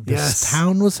time, this Yes.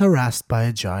 town was harassed by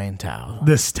a giant owl.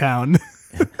 This town.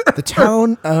 The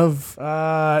town of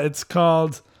It's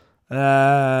called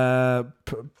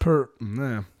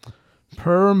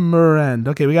Purmerend.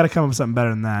 Okay, we got to come up with something better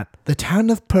than that.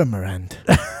 Purmerend.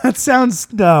 That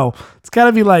sounds no. It's got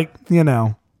to be like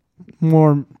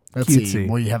more Let's cutesy. see.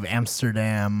 Well, you have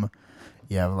Amsterdam.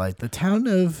 You have like the town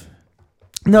of.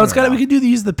 No, it's got to. We could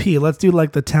use the P. Let's do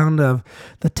like the town of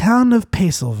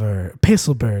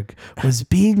Paislberg was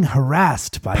being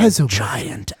harassed by a Paislberg.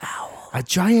 giant owl A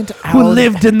giant owl who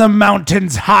lived in the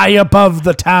mountains high above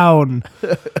the town.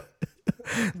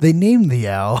 They named the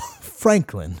owl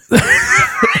Franklin.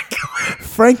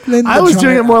 Franklin. I was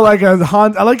doing it more like a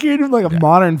Hans. I like you're doing like a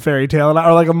modern fairy tale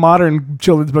or like a modern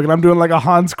children's book, and I'm doing like a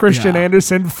Hans Christian Yeah.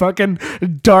 Andersen fucking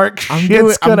dark I'm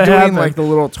shit's doing gonna happen. like the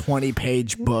little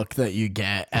 20-page book that you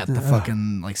get at the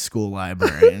fucking like school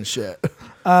library and shit.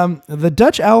 The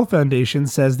Dutch Owl Foundation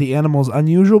says the animal's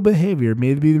unusual behavior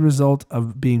may be the result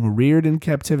of being reared in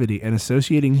captivity and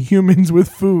associating humans with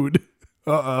food.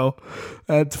 Uh-oh.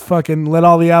 That's fucking let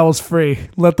all the owls free.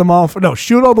 Let them all no,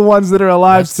 shoot all the ones that are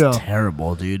alive That's still.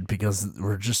 terrible, dude, because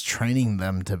we're just training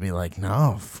them to be like,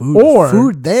 no, food, Or-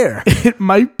 food there. It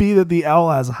might be that the owl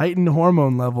has heightened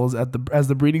hormone levels as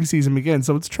the breeding season begins,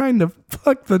 so it's trying to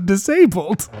fuck the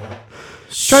disabled.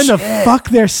 It's trying to fuck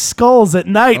their skulls at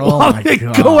night Oh while my they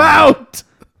God. go out.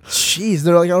 Jeez,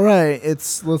 they're like, all right,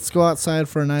 let's go outside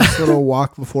for a nice little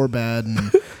walk before bed,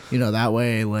 and that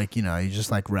way, like, you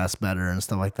just like rest better and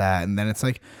stuff like that. And then it's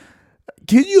like,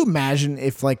 can you imagine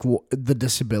if like the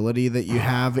disability that you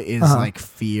have is like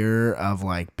fear of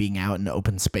like being out in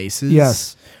open spaces?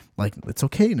 Yes. Like, it's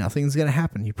okay, nothing's gonna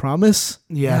happen. You promise?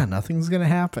 Yeah. Nothing's gonna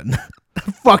happen.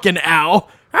 Fucking owl.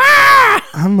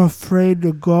 I'm afraid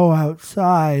to go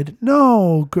outside.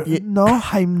 No, no,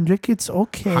 Heinrich, it's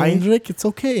okay. Heinrich, it's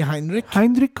okay, Heinrich.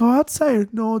 Heinrich, go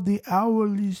outside. No, the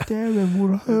owl is there and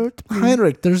will hurt me.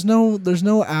 Heinrich, there's no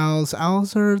owls.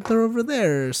 They're over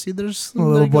there. See, there's The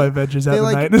little boy ventures out they the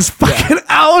like- night, and this fucking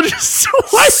owl just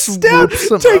swipes down,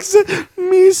 Swoops him takes it.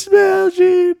 Me smell,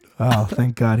 Gene. Oh,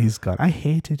 thank God he's gone. I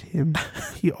hated him.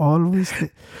 He always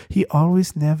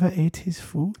never ate his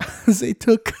food. They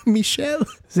took Michelle.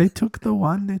 They took the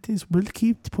one that is. We'll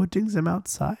keep putting them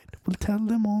outside. We'll tell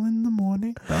them all in the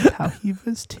morning about how he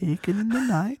was taken in the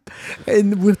night.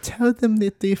 And we'll tell them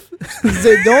that if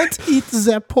they don't eat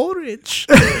their porridge,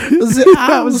 the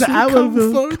owls will come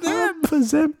for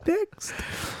them. Next.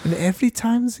 And every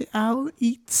time the owl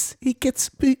eats, it gets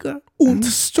bigger and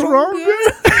stronger.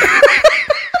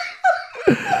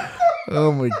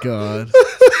 Oh my God.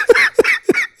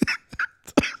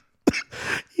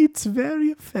 It's very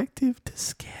effective to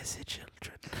scare the children.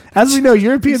 As we know,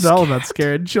 Europeans are all about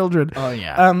scaring children. Oh,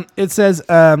 yeah. It says,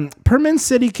 Permanent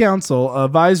City Council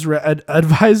advised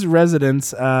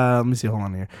residents. Let me see. Hold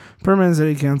on here. Permanent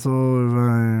City Council.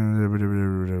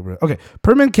 Okay.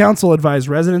 Permanent Council advised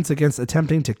residents against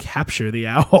attempting to capture the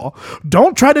owl.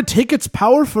 Don't try to take its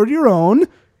power for your own.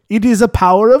 It is a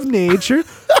power of nature.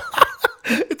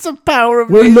 It's a power of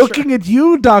We're nature. looking at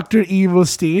you, Dr.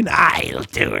 Evilstein. I'll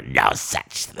do no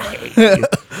such thing.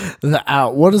 The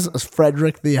owl. What is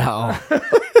Frederick the Owl?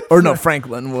 Or no,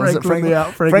 Franklin. Was it Franklin Franklin? the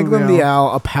Owl. Franklin the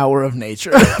Owl, a power of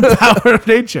nature. Power of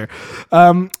nature.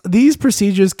 These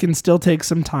procedures can still take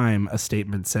some time, a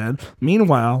statement said.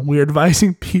 Meanwhile, we're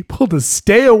advising people to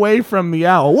stay away from the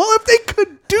owl. Well, if they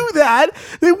could do that,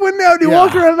 they wouldn't have to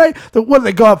walk around at night. What,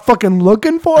 they go out fucking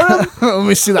looking for him? Let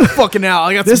me see that fucking owl.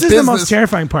 I got This some is the business. most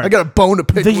terrifying part. I got a bone to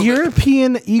pick The with it.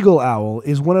 European eagle owl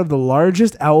is one of the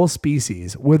largest owl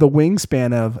species with a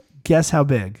wingspan of, guess how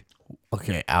big?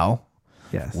 Okay, owl.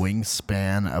 Yes.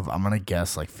 Wingspan of, I'm going to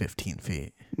guess like 15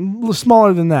 feet,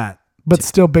 Smaller than that, but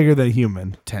still bigger than a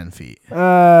human. 10 feet.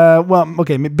 Well,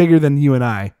 okay, bigger than you and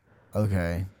I.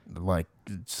 Okay, like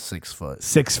 6 foot.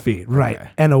 6 feet, right. Okay.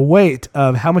 And a weight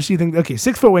of, how much do you think? Okay,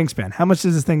 6 foot wingspan. How much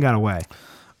does this thing got to weigh?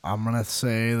 I'm going to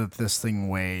say that this thing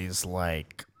weighs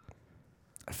like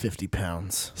 50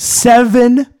 pounds.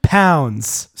 7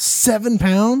 pounds. 7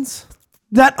 pounds?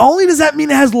 Not only does that mean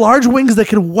it has large wings that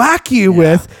can whack you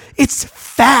with, it's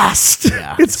fast.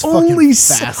 Yeah, it's it's fucking only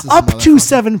fast as a up to motherfucker.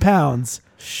 7 pounds.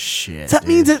 Shit. That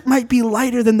means it might be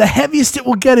lighter than the heaviest it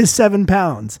will get is 7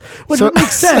 pounds, which would make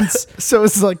sense. So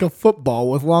it's like a football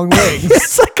with long legs.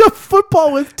 It's like a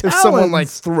football with If talons. someone like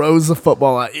throws a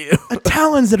football at you.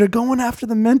 Talons that are going after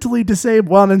the mentally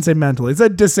disabled. Well, I didn't say mentally. It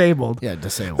said disabled. Yeah,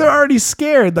 disabled. They're already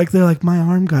scared. Like, they're like, my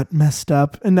arm got messed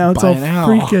up, and now it's By all an owl.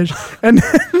 freakish. And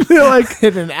then they're like,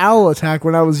 hit an owl attack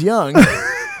when I was young.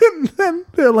 and then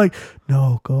they're like,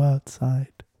 no, go outside.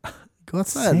 Go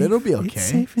outside. Safe. It'll be It's okay.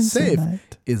 safe inside.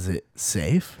 Is it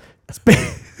safe?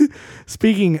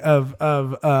 Speaking of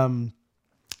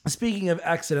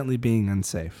accidentally being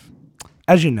unsafe,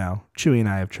 as you know, Chewy and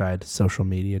I have tried social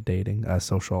media dating,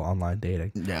 social online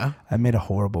dating. Yeah. I made a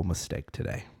horrible mistake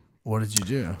today. What did you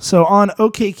do? So on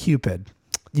OkCupid,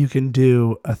 you can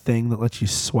do a thing that lets you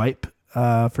swipe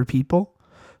for people.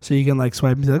 So you can like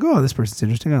swipe and be like, oh, this person's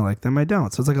interesting. I like them. I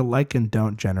don't. So it's like a like and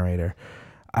don't generator.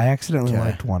 I accidentally Okay.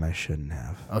 liked one I shouldn't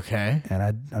have. Okay.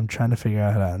 And I'm trying to figure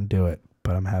out how to undo it,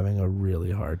 but I'm having a really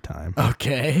hard time.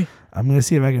 Okay. I'm going to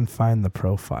see if I can find the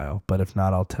profile, but if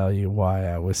not, I'll tell you why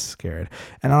I was scared.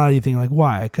 And a lot of you think like,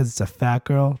 why? Because it's a fat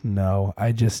girl? No,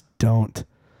 I just don't.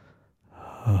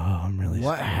 Oh, I'm really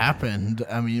What scared. happened?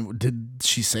 I mean, did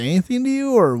she say anything to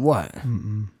you or what?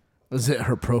 Was it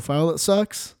her profile that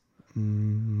sucks?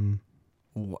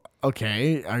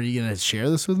 Okay. Are you going to share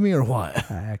this with me or what?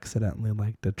 I accidentally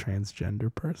liked a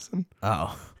transgender person.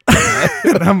 Oh.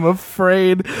 And I'm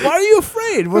afraid. Why are you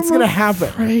afraid? What's going to happen?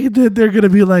 Afraid that they're going to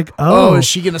be like, Oh, is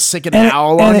she going to sick an And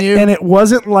owl it, and on it- you? And it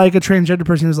wasn't like a transgender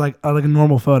person. It was like a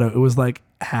normal photo. It was like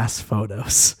ass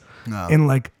photos No. in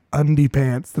like undie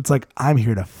pants. That's like, I'm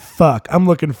here to fuck. I'm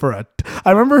looking for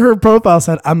I remember her profile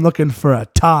said, I'm looking for a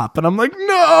top. And I'm like,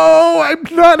 no,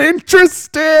 I'm not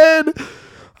interested.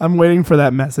 I'm waiting for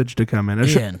that message to come in.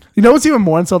 Ian. You know what's even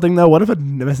more insulting though? What if a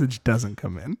message doesn't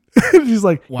come in? She's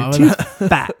like, Why you're would too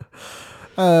fat.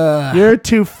 You're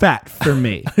too fat for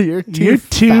me. You're You're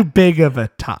too big of a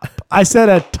top. I said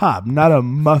a top, not a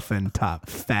muffin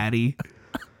top, fatty.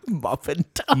 muffin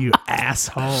top. You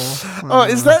asshole. Oh,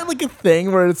 is that like a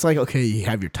thing where it's like, okay, you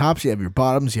have your tops, you have your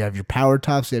bottoms, you have your power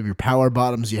tops, you have your power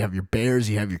bottoms, you have your bears,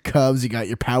 you have your cubs, you got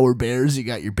your power bears, you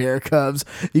got your bear cubs,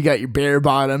 you got your bear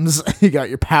bottoms, you got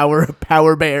your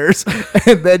power bears,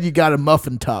 and then you got a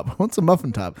muffin top. What's a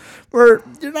muffin top? Where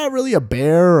you're not really a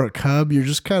bear or a cub, you're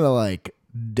just kind of like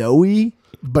doughy,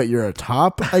 but you're a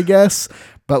top, I guess.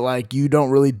 But like you don't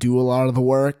really do a lot of the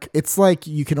work. It's like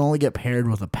you can only get paired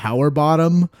with a power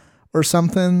bottom or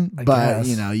something. But guess.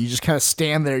 you know, you just kind of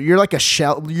stand there. You're like a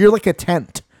shell. You're like a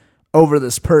tent over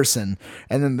this person,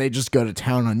 and then they just go to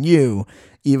town on you,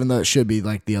 even though it should be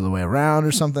like the other way around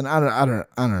or something. I don't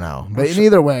know. But in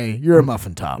either way, you're a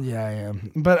muffin top. Yeah, I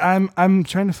am. But I'm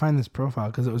trying to find this profile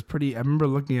because it was pretty. I remember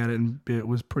looking at it and it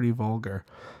was pretty vulgar,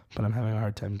 but I'm having a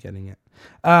hard time getting it.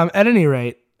 At any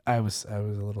rate, I was a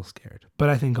little scared, but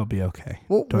I think I'll be okay.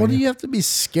 Well, what do you have to be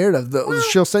scared of?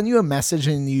 She'll send you a message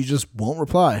and you just won't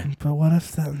reply. But what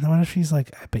if she's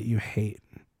like, I bet you hate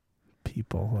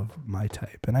people of my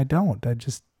type, and I don't. I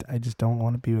just don't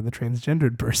want to be with a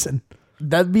transgendered person.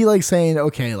 That'd be like saying,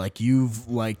 okay, like you've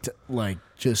liked like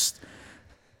just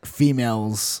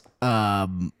females,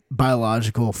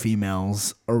 biological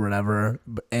females or whatever,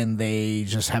 and they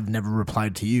just have never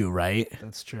replied to you, right?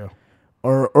 That's true.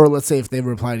 Or let's say if they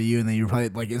reply to you and then you reply,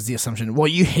 like, is the assumption, well,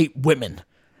 you hate women.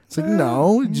 It's like,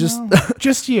 no, just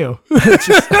you.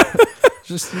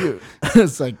 just you.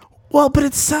 It's like, well, but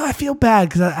it's so, I feel bad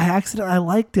because I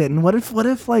liked it. And what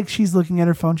if like she's looking at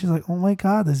her phone, she's like, oh my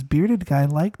God, this bearded guy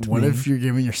liked me. What if you're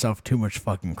giving yourself too much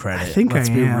fucking credit? I think Let's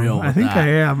I be am. real with that. I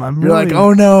am. You're like,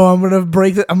 oh no, I'm gonna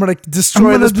break it. I'm gonna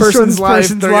destroy this person's life.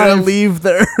 They're gonna leave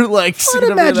their like. I'd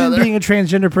imagine being a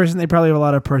transgender person, they probably have a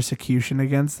lot of persecution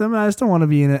against them. I just don't want to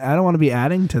be in it. I don't want to be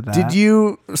adding to that. Did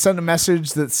you send a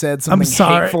message that said something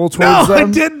sorry. hateful towards them? I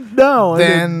didn't. No.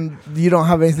 Then you don't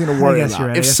have anything to worry guess about. you're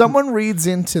right. If someone reads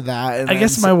into that, and I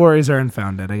guess my worries are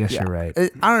unfounded. I guess yeah, you're right.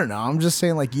 I don't know. I'm just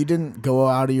saying, like, you didn't go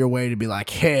out of your way to be like,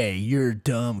 hey, you're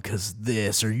dumb because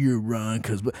this, or you're wrong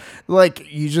because,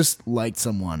 like, you just liked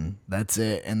someone. That's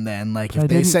it. And then, like, if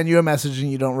they send you a message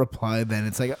and you don't reply, then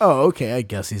it's like, oh, okay, I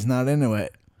guess he's not into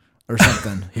it or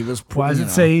something. He was. Why does it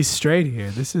say he's straight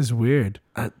here? This is weird.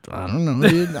 I don't know,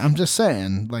 dude. I'm just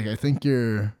saying. Like, I think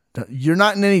you're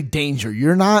not in any danger.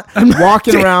 You're not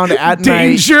walking around at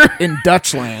night in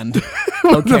Dutchland.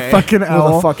 With a fucking owl.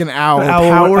 With a fucking owl. An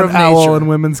Power of owl nature. in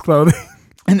women's clothing.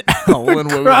 An owl in women's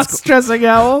clothing. Cross-dressing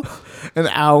owl. An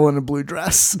owl in a blue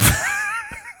dress.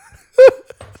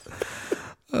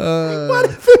 What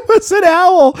if it was an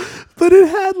owl, but it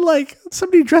had like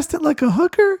somebody dressed it like a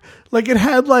hooker? Like it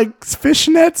had like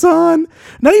fishnets on.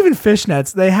 Not even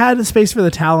fishnets. They had a space for the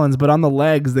talons, but on the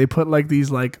legs they put like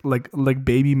these like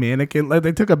baby mannequin. Like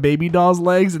they took a baby doll's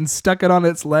legs and stuck it on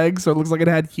its legs, so it looks like it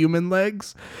had human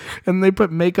legs. And they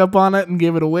put makeup on it and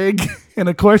gave it a wig and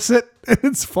a corset, and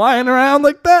it's flying around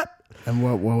like that. And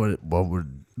what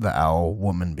would the owl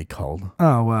woman be called?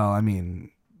 Oh well, I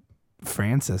mean,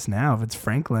 Francis now. If it's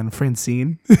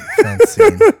Francine.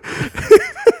 Francine.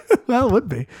 Well, it would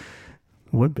be.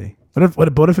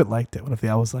 What if it liked it? What if the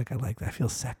owl was like, I like that. I feel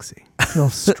sexy. I feel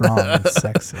strong and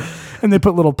sexy. And they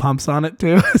put little pumps on it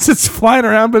too. It's flying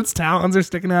around, but its talons are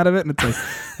sticking out of it, and it's like,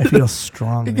 I feel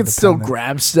strong. You can still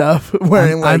grab stuff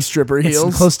wearing I'm stripper heels.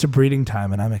 It's close to breeding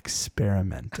time, and I'm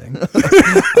experimenting.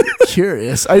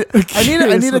 Curious. I need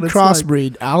a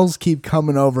crossbreed. Like. Owls keep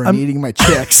coming over and eating my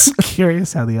chicks.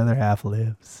 Curious how the other half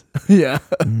lives. Yeah.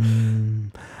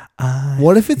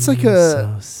 What if it's like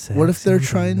what if they're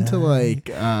trying to like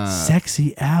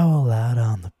sexy owl out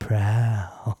on the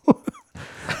prowl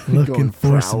looking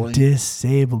for some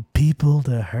disabled people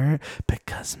to hurt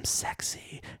because I'm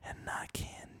sexy and I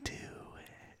can't do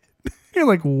it. You're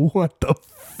like, what the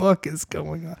fuck is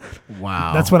going on?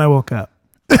 Wow. That's when I woke up.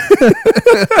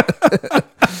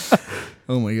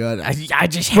 Oh my God. I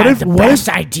just had the best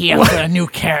idea for a new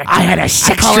character. I had a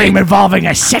sex dream involving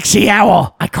a sexy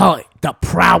owl. I call it the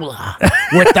Prowler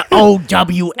with the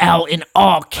OWL in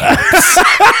all caps.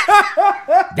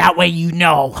 That way you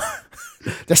know.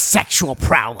 The sexual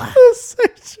prowler.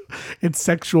 It's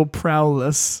sexual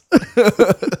prowless.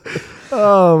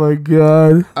 Oh my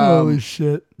God. Holy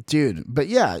shit. Dude, but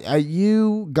yeah,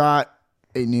 you got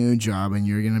a new job and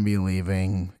you're going to be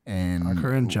leaving. And our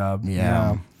current job.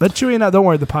 Yeah. But Chewy and I, don't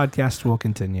worry, the podcast will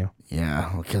continue.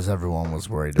 Yeah, because everyone was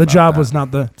worried the about job that. Was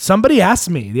not the... Somebody asked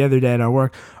me the other day at our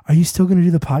work, are you still going to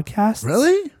do the podcast?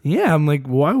 Really? Yeah, I'm like,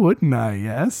 why wouldn't I?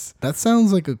 Yes. That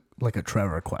sounds like a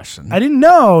Trevor question. I didn't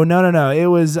know. No. It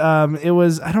was, I don't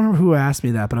remember who asked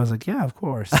me that, but I was like, yeah, of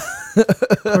course.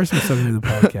 Of course I'm still going to do the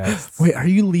podcast. Wait, are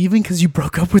you leaving because you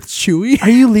broke up with Chewy? Are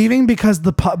you leaving because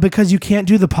you can't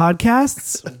do the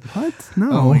podcasts? What?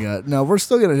 No. Oh my God. No, we're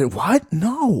still going to do... What?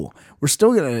 No. We're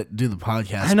still going to do the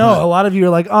podcast. I know. A lot of you are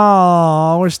like,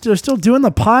 oh, we're still doing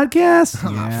the podcast?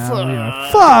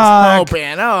 Yeah. Fuck.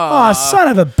 Open. Oh, son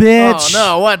of a bitch.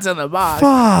 Oh, no. What's in the box?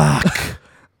 Fuck.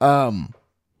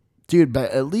 Dude,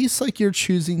 but at least like you're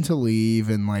choosing to leave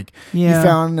and like Yeah. you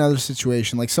found another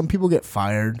situation. Like some people get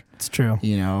fired. It's true.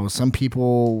 You know, some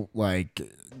people like,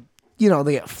 you know,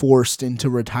 they get forced into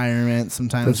retirement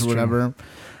sometimes That's or whatever.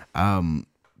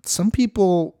 Some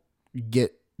people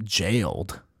get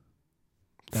jailed.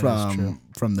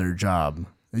 from their job.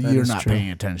 You're is not true. paying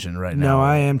attention right now. No,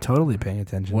 I am totally paying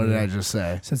attention. What to did you. I just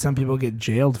say? Said some people get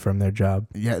jailed from their job.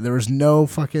 Yeah, there was no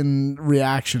fucking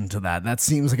reaction to that. That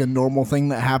seems like a normal thing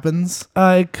that happens.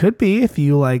 It could be if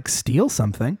you like steal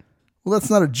something. Well, that's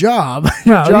not a job.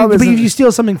 No, Your job but isn't- if you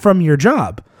steal something from your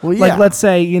job, Well, like yeah. let's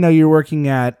say you're working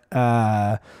at,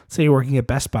 say you're working at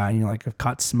Best Buy and you're like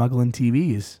caught smuggling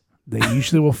TVs. They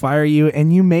usually will fire you,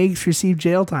 and you may receive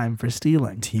jail time for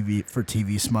stealing.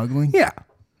 TV smuggling. Yeah,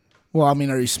 Well, I mean,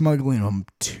 are you smuggling them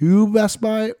to Best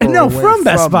Buy? Or no, away from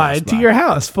Best Buy to your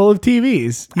house full of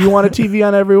TVs. You want a TV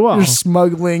on every wall. You're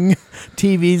smuggling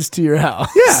TVs to your house.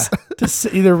 Yeah, to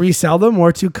either resell them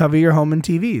or to cover your home in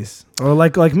TVs, or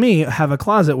like me, have a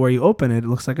closet where you open it, it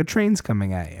looks like a train's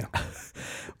coming at you.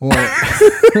 Well,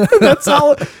 That's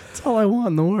all I want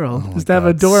in the world. Just to have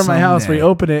a God, door in my house where you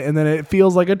someday. open it and then it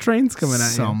feels like a train's coming at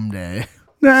someday.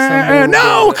 you. someday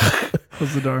No!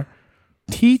 Close the door.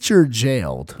 Teacher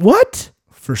jailed What?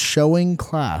 for showing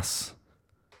class.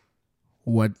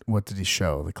 What did he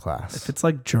show the class? If it's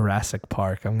like Jurassic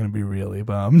Park, I'm going to be really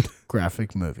bummed.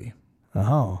 Graphic movie.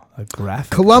 Oh, a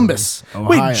graphic. Columbus, movie.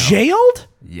 Ohio. Wait, jailed?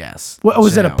 Yes. What,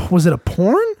 was jailed. it a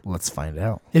porn? Let's find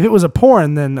out. If it was a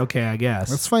porn, then okay, I guess.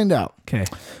 Let's find out. Okay.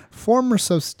 Former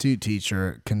substitute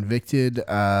teacher convicted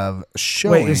of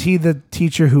showing. Wait, is he the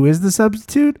teacher who is the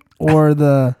substitute or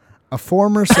the... A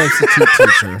former substitute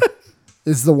teacher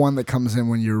is the one that comes in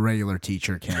when your regular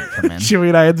teacher can't come in. Chewie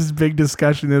and I had this big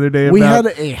discussion the other day We about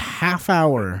had a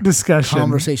half-hour discussion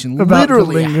conversation, about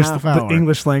literally the half hour. the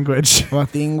English language.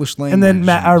 about the English language. And then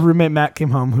our roommate Matt came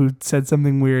home, who said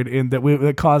something weird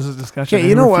that caused a discussion. Okay, and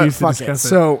you know what? refused to Fuck it. discuss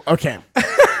So, okay.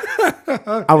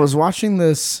 I was watching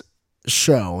this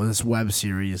show, this web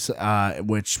series,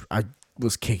 which I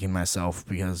was kicking myself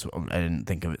because I didn't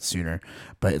think of it sooner.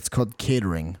 But it's called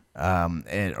Catering,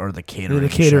 or the Catering The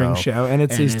Catering Show, and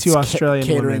it's these two Australian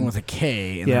catering women. with a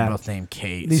K, and Yeah. they're both named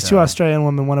Kate. These so- two Australian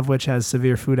women, one of which has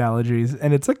severe food allergies,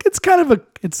 and it's like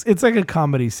a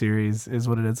comedy series, is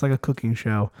what it is. It's like a cooking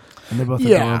show, and they're both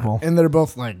adorable. and they're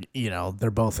both like they're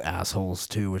both assholes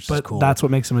too, which is But cool. that's what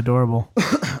makes them adorable.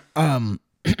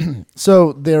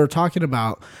 So they're talking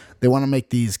about they want to make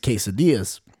these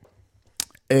quesadillas,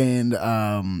 and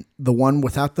the one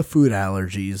without the food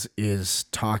allergies is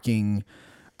talking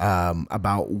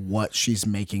about what she's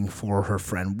making for her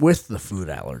friend with the food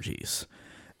allergies.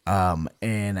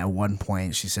 And at one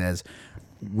point she says,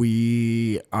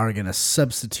 "We are gonna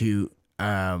substitute."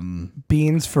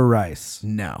 Beans for rice.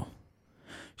 No,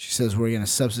 she says we're gonna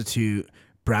substitute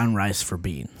brown rice for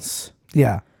beans.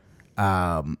 Yeah.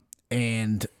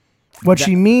 And What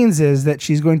she means is that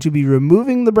she's going to be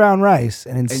removing the brown rice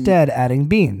and instead adding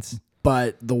beans.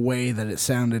 But the way that it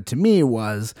sounded to me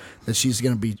was that she's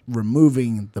going to be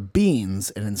removing the beans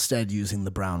and instead using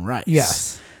the brown rice.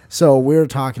 Yes. So we were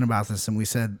talking about this, and we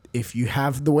said if you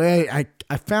have the way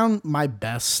I found my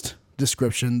best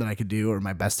description that I could do, or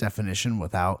my best definition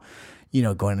without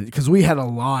going into, because we had a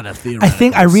lot of theory. I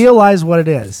think I realize what it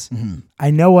is.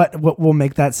 I know what will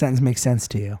make that sentence make sense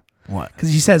to you. What?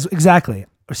 Because she says, exactly,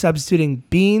 we're substituting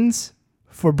beans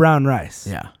for brown rice.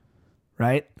 Yeah.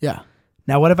 Right? Yeah.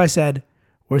 Now, what if I said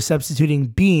we're substituting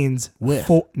beans With.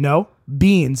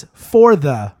 beans for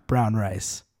the brown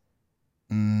rice?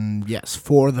 Yes,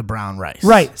 for the brown rice.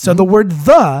 Right. So the word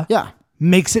the Yeah.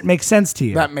 makes it make sense to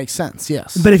you. That makes sense.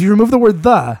 Yes. But if you remove the word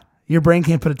the, your brain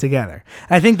can't put it together.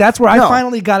 And I think that's where I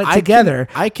finally got it together.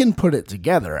 I can put it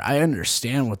together. I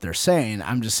understand what they're saying.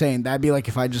 I'm just saying that'd be like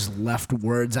if I just left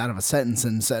words out of a sentence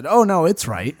and said, "Oh no, it's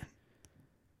right."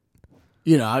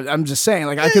 I'm just saying.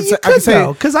 Like I could say,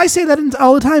 because I say that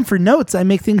all the time for notes. I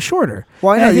make things shorter.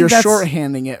 "Well, I And know think you're that's-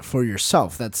 shorthanding it for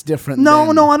yourself. That's different." No,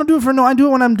 than, I don't do it for no. I do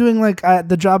it when I'm doing like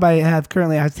the job I have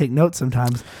currently. I have to take notes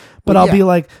sometimes, but Well, I'll be yeah.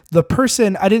 like the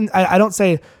person. I don't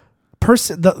say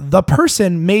person. The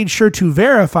person made sure to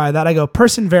verify that. I go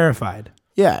person verified.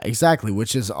 Yeah, exactly.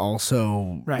 Which is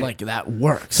also Right. like that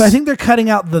works. So I think they're cutting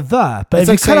out the. But it's if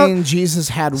like you cut saying out, Jesus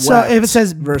had So wept if it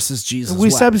says versus Jesus, we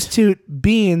wept. substitute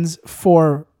beans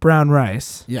for brown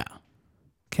rice. Yeah.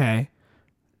 Okay.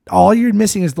 All you're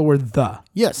missing is the word the.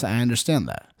 Yes, I understand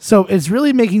that. So it's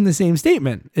really making the same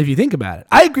statement if you think about it.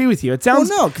 I agree with you. It Well, sounds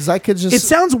no, because I could just it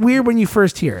sounds weird when you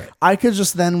first hear it. I could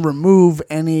just then remove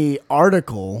any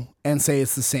article and say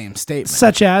it's the same statement.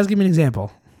 Such as, give me an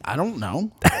example. I don't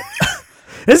know.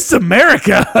 This is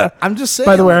America. I'm just saying.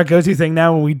 By the way, our go-to thing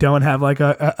now when we don't have like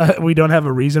we don't have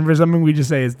a reason for something, we just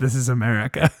say this is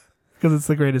America because it's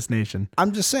the greatest nation.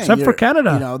 I'm just saying. Except for you're-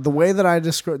 Canada. the way that I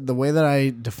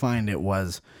defined it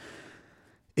was,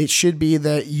 it should be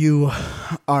that you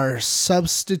are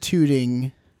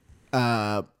substituting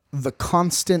the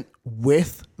constant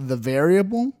with the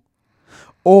variable,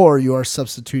 or you are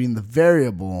substituting the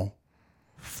variable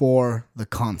for the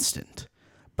constant,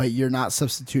 but you're not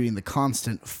substituting the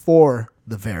constant for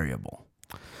the variable.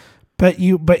 But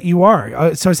you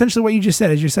are. So essentially what you just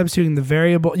said is you're substituting the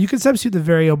variable. You can substitute the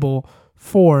variable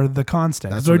for the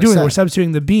constant. That's what we're what I doing. said. We're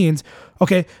substituting the beans.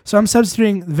 Okay, so I'm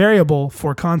substituting variable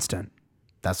for constant.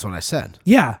 That's what I said.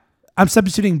 Yeah, I'm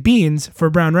substituting beans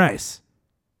for brown rice.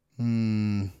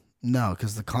 No,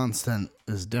 because the constant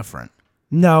is different.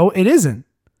 No, it isn't.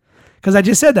 Because I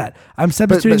just said that. I'm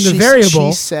substituting the she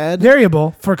variable said-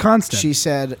 variable for constant. She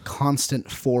said constant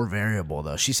for variable,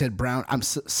 though. She said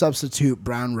substitute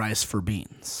brown rice for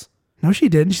beans. No, she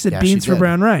didn't. She said Yeah, beans she for did.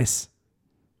 brown rice.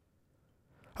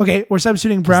 Okay, we're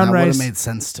substituting brown That would rice. have made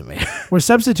sense to me. We're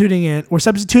substituting in.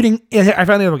 I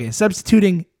found the other. Okay,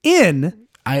 substituting in.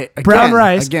 Brown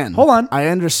rice. Again, Hold on. I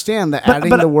understand that But- adding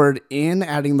but- the word in,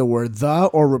 adding the word the,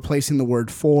 or replacing the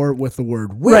word for with the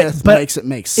word with Right, but makes it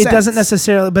make sense. It doesn't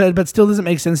necessarily, but still doesn't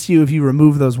make sense to you if you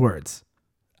remove those words.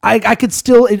 I could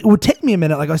still. It would take me a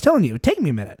minute, like I was telling you. It would take me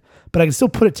a minute, but I can still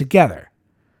put it together.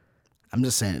 I'm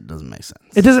just saying it doesn't make sense.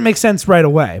 It doesn't make sense right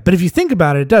away, but if you think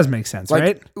about it, it does make sense, Like,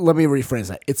 right? let me rephrase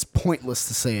that. It's pointless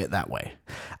to say it that way.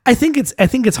 I think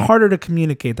it's harder to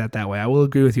communicate that way. I will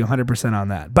agree with you 100% on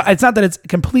that. But it's not that it's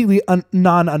completely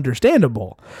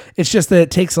non-understandable. It's just that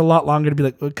it takes a lot longer to be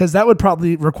like, because that would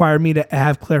probably require me to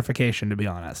have clarification, to be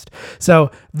honest.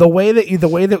 So the way that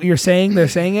you're saying they're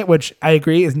saying it, which I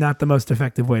agree is not the most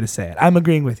effective way to say it. I'm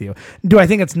agreeing with you. Do I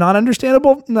think it's not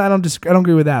understandable? No, I don't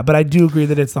agree with that. But I do agree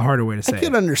that it's the harder way to say I could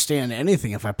it. understand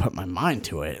anything if I put my mind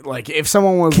to it. Like if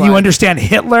someone was Can like, you understand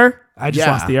Hitler? I just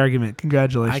Yeah. lost the argument.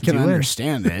 Congratulations. I can you win.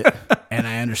 understand it, and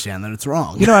I understand that it's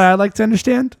wrong. You know what I'd like to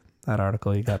understand? That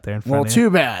article you got there in front Well, of you. too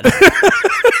bad.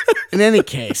 In any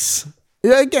case,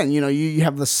 again, you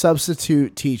have the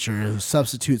substitute teacher who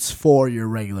substitutes for your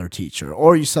regular teacher,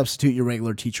 or you substitute your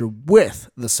regular teacher with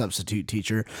the substitute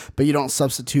teacher, but you don't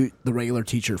substitute the regular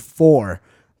teacher for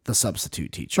the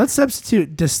substitute teacher. Let's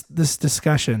substitute this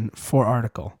discussion for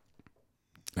article.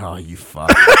 Oh, you fuck.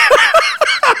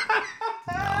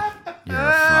 No, you're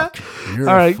a fuck. You're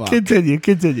All a right, fuck.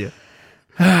 continue.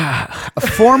 A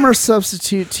former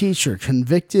substitute teacher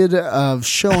convicted of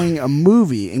showing a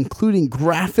movie including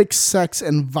graphic sex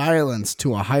and violence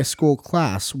to a high school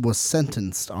class was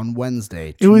sentenced on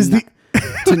Wednesday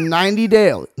to 90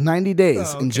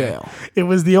 days in jail. It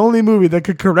was the only movie that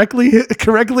could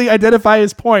correctly identify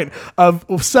his point of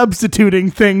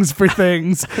substituting things for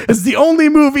things. It's the only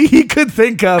movie he could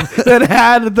think of that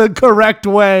had the correct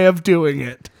way of doing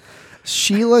it.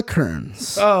 Sheila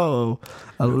Kearns, Oh,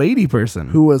 a lady person.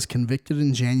 who was convicted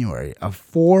in January of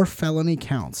 4 felony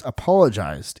counts,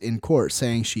 apologized in court,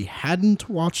 saying she hadn't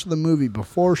watched the movie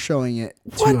before showing it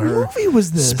to What her movie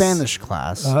was this? Spanish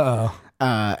class. Uh-oh.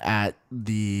 At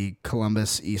the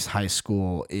Columbus East High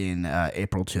School in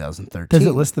April 2013. Does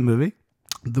it list the movie?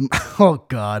 Oh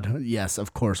God, yes,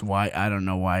 of course. Why? I don't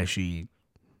know why she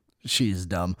is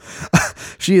dumb.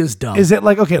 She is dumb. Is it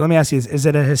like, okay, let me ask you, is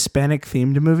it a Hispanic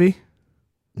themed movie?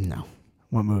 No.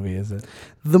 What movie is it?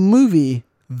 The movie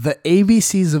The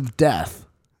ABCs of Death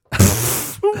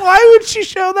Why would she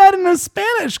show that in a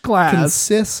Spanish class?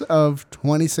 consists of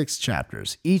 26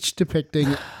 chapters, each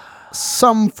depicting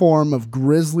some form of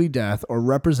grisly death or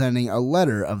representing a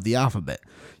letter of the alphabet.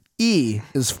 E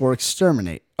is for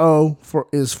exterminate,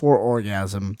 is for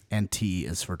orgasm, and T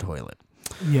is for toilet.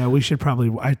 Yeah, we should probably.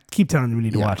 I keep telling you we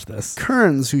need to Yeah. watch this.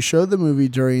 Kearns, who showed the movie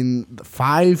during the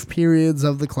 5 periods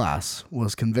of the class,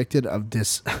 was convicted of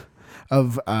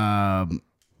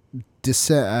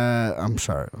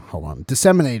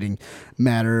disseminating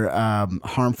matter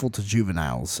harmful to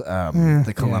juveniles.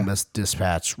 The Columbus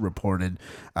Dispatch reported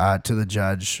to the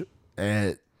judge.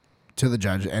 And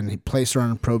he placed her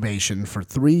on probation for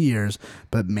 3 years,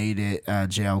 but made it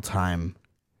jail time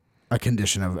a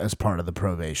condition of as part of the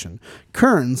probation.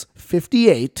 Kearns,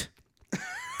 58.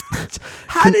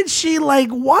 How did she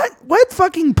what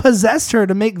fucking possessed her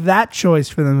to make that choice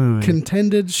for the movie?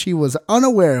 Contended she was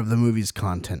unaware of the movie's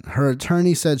content. Her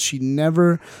attorney said she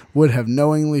never would have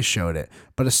knowingly showed it,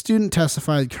 but a student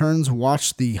testified Kearns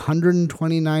watched the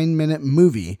 129-minute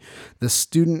movie. The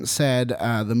student said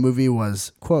the movie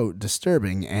was, quote,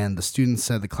 disturbing, and the student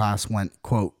said the class went,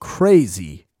 quote,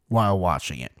 crazy while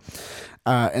watching it.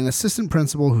 An assistant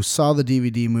principal who saw the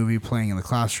DVD movie playing in the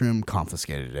classroom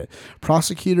confiscated it.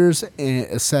 Prosecutors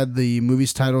said the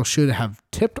movie's title should have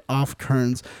tipped off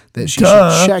Kearns that she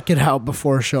should check it out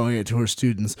before showing it to her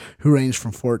students, who ranged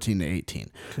from 14 to 18.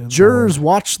 Jurors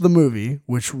watched the movie,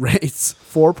 which rates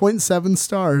 4.7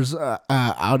 stars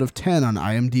out of 10 on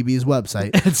IMDb's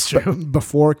website. It's true.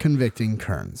 Before convicting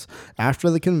Kearns. After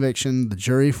the conviction, the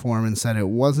jury foreman said it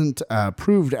wasn't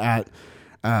proved at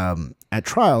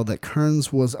trial that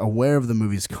Kearns was aware of the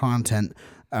movie's content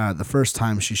the first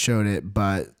time she showed it,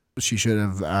 but she should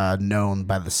have known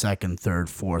by the second, third,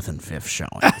 fourth, and fifth showing.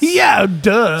 Yeah,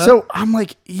 duh. So I'm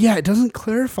like, yeah, it doesn't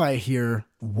clarify here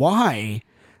why,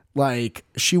 like,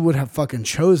 she would have fucking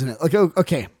chosen it. Like,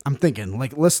 okay, I'm thinking,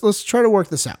 like, let's try to work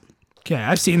this out. Okay,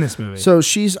 I've seen this movie. So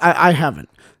I haven't.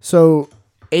 So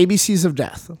ABCs of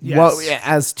Death. Yes. Well,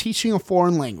 as teaching a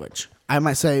foreign language, I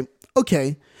might say,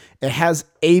 okay, it has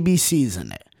ABCs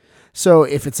in it. So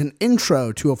if it's an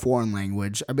intro to a foreign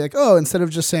language, I'd be like, oh, instead of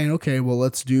just saying, okay, well,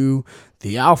 let's do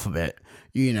the alphabet,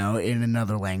 in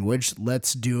another language,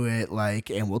 let's do it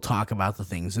and we'll talk about the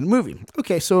things in a movie.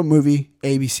 Okay, so a movie,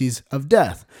 ABCs of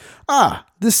Death.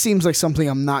 This seems like something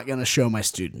I'm not going to show my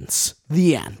students.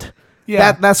 The end.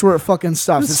 Yeah. That's where it fucking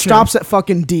stops. That's It true. stops at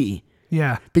fucking D.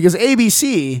 Yeah. Because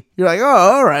ABC, you're like, oh,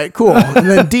 all right, cool. And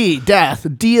then D, death.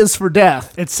 D is for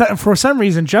death. It's for some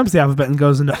reason jumps the alphabet and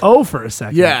goes into O for a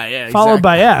second. Yeah, Followed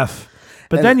by F.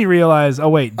 But And- then you realize, oh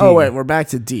wait, D. Oh, wait, we're back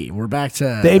to D. We're back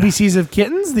to... The ABCs of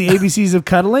kittens, the ABCs of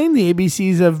cuddling, the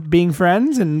ABCs of being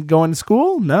friends and going to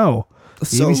school? No. The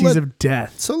So ABCs of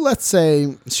death. So let's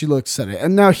say she looks at it.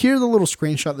 And now here the little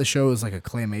screenshot they show is like a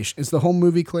claymation. Is the whole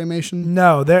movie claymation?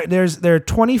 No, there are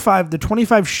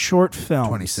 25 short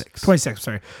films.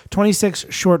 26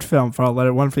 short film for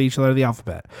one for each letter of the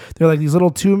alphabet. They're like these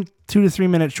little 2 to 3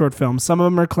 minute short films. Some of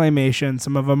them are claymation,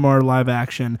 some of them are live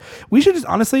action. We should just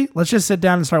honestly, let's just sit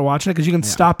down and start watching it because you can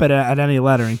stop it at any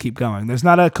letter and keep going. There's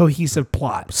not a cohesive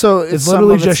plot. So It's some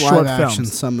literally of it's just short live action,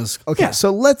 films. some is... Okay, Yeah.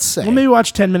 so let's say... We'll maybe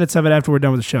watch 10 minutes of it after we're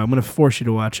done with the show. I'm going to force you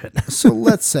to watch it. So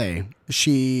let's say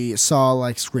she saw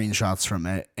like screenshots from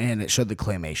it and it showed the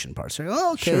claymation part. So,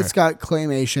 oh, okay, Sure. it's got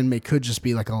claymation. It could just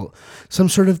be like some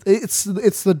sort of... It's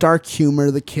the dark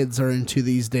humor the kids are into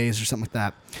these days or something like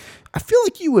that. I feel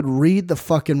like you would read the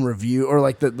fucking review or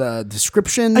like the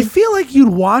description. I feel like you'd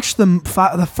watch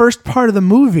the first part of the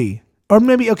movie. Or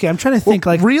maybe, okay, I'm trying to think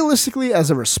realistically, as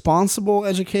a responsible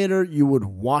educator, you would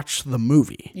watch the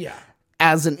movie. Yeah.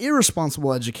 As an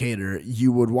irresponsible educator,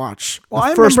 you would watch Well,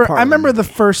 the first part. I remember of the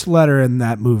first letter in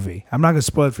that movie. I'm not going to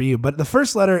spoil it for you, but the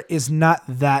first letter is not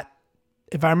that,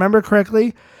 if I remember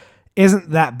correctly, isn't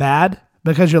that bad.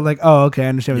 Because you're like, oh, okay, I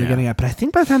understand what you're getting at. But I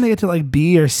think by the time they get to like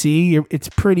B or C, it's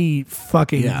pretty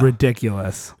fucking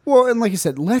ridiculous. Well, and like you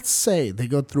said, let's say they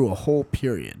go through a whole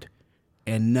period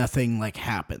and nothing like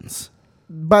happens.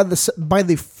 By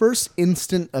the first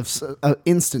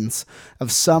instance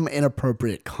of some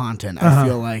inappropriate content, I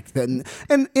feel like then,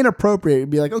 and inappropriate would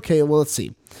be like, okay, well, let's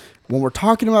see. When we're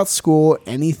talking about school,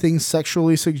 anything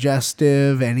sexually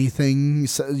suggestive, anything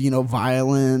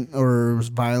violent or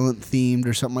violent themed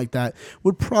or something like that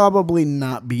would probably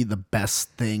not be the best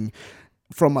thing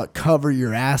from a cover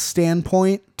your ass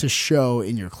standpoint to show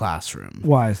in your classroom.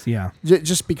 Wise, yeah.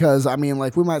 Just because, I mean,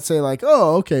 like, we might say, like,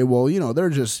 oh, okay, well, they're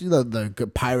just,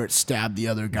 the pirate stabbed the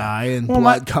other guy and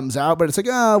blood comes out, but it's like,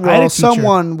 oh, well,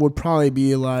 someone would probably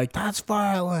be like, that's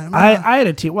violent. I had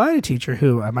a teacher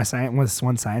who, my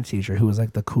one science teacher who was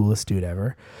like the coolest dude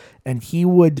ever. And he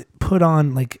would put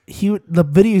on, the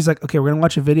video, he's like, okay, we're going to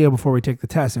watch a video before we take the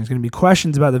test. And there's going to be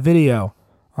questions about the video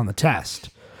on the test.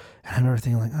 And I remember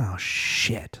thinking like, oh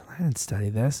shit, I didn't study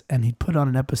this. And he'd put on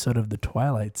an episode of The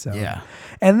Twilight Zone. Yeah.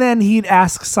 And then he'd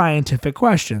ask scientific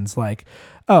questions like,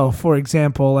 oh, for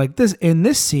example, like this in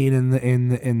this scene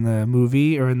in the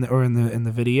movie or in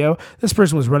the video, this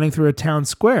person was running through a town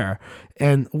square.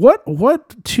 And what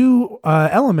two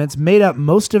elements made up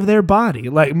most of their body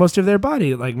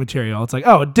material? It's like,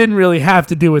 oh, it didn't really have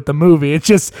to do with the movie. It's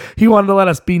just he wanted to let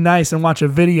us be nice and watch a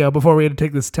video before we had to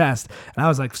take this test. And I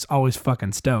was like always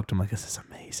fucking stoked. I'm like, this is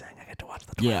amazing. I get to watch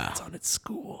the Twilight Zone at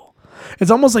school.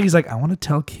 It's almost like he's like, I want to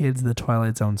tell kids the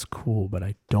Twilight Zone's cool, but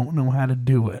I don't know how to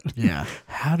do it. Yeah.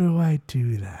 How do I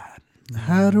do that?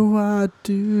 How do I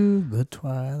do the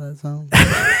Twilight Zone?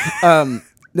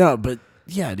 No, but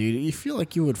yeah, dude, you feel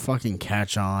like you would fucking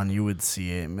catch on. You would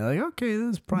see it and be like, okay, this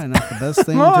is probably not the best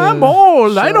thing. Oh, I'm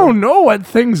old. I don't know what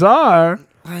things are.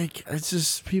 Like, it's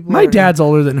just people. My dad's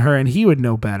older than her, and he would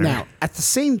know better. Now, at the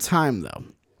same time, though.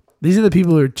 These are the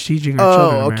people who are teaching our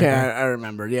children. Oh, okay, America. I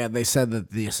remember. Yeah, they said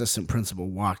that the assistant principal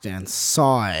walked in,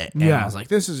 saw it, and Yeah. I was like,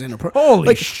 this is inappropriate. Holy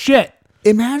like, shit.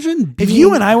 Imagine If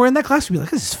you and I were in that class, we'd be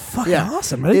like, this is fucking Yeah.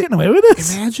 awesome. Are they getting away with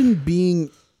this? Imagine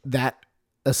being that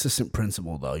assistant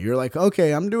principal, though. You're like,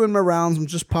 okay, I'm doing my rounds. I'm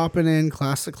just popping in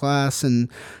class to class and,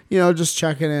 just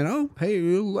checking in. Oh,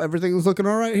 hey, everything's looking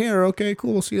all right here. Okay,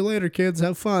 cool. See you later, kids.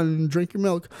 Have fun. Drink your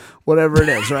milk. Whatever it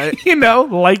is, right?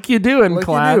 Like you do in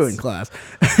class. You do in class.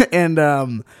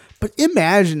 And, but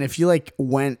imagine if you, like,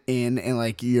 went in and,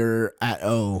 like, you're at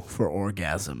O for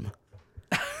orgasm.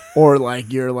 Or,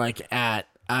 like, you're, like, at,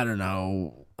 I don't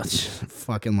know,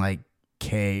 fucking, like,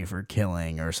 K for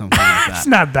killing or something like that. It's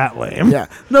not that lame. Yeah.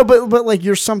 No, but like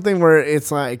you're something where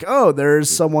it's like, oh, there's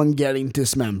someone getting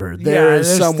dismembered.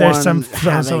 There's someone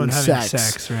having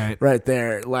sex right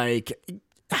there. Like,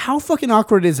 how fucking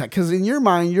awkward is that? Because in your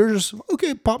mind, you're just,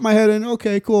 okay, pop my head in.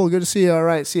 Okay, cool. Good to see you. All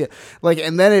right, see you. Like,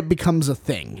 and then it becomes a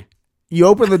thing. You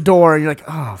open the door and you're like,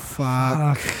 oh,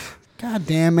 fuck. God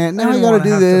damn it. Now I gotta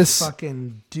do this.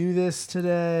 Fucking do this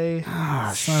today.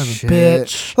 Ah, son of a shit.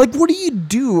 bitch. Like, what do you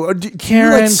do? Or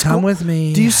Karen, come with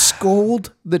me. Do you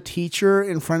scold the teacher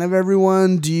in front of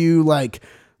everyone? Do you, like,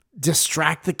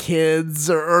 distract the kids?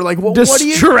 Or like, what do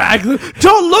you... Distract them.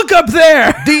 Don't look up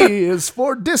there. D is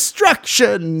for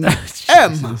distraction.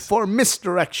 M for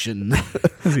misdirection.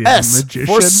 S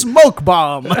for smoke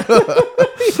bomb.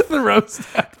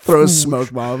 Throws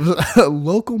smoke bombs. A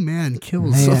local man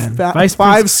kills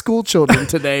five school children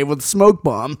today with smoke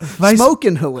bomb. Smoke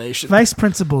inhalation. Vice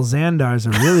Principal Xandar's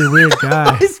a really weird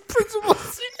guy. Vice Principal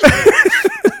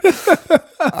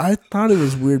I thought it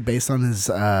was weird based on his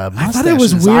mustache. I thought it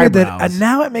was and his weird eyebrows. that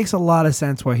now it makes a lot of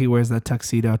sense why he wears the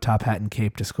tuxedo, top hat, and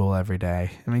cape to school every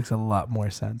day. It makes a lot more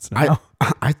sense now.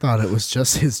 I thought it was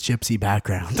just his gypsy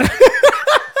background.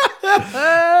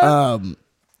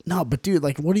 No, but dude,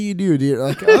 like, what do you do? Do you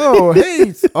like,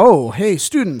 hey,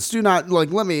 students, do not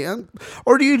like let me,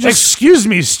 or do you just excuse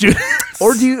me, students,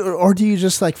 or do you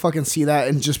just like fucking see that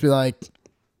and just be like,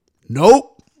 nope.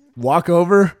 Walk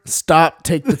over, stop,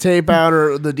 take the tape out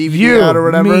or the DVD out or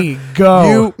whatever. Me, go.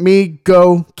 You, me,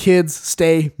 go. Kids,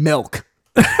 stay, milk.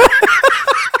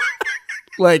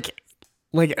 like,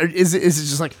 is it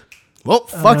just like, well,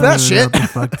 fuck that shit. What the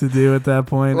fuck to do at that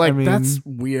point? Like, that's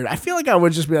weird. I feel like I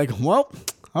would just be like, well,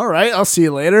 all right, I'll see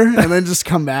you later, and then just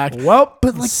come back. Well,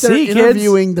 but like they're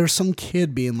interviewing, there's some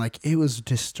kid being like, it was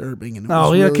disturbing, and it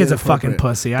was your really kid's a fucking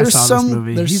pussy. I saw this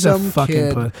movie. He's a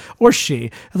fucking pussy, or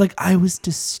she. Like, I was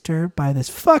disturbed by this.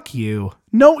 Fuck you.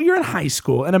 No, you're in high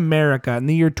school in America in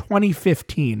the year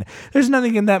 2015. There's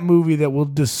nothing in that movie that will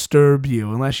disturb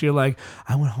you unless you're like,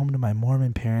 I went home to my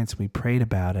Mormon parents and we prayed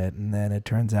about it, and then it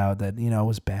turns out that, it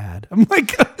was bad. I'm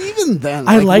like, even then,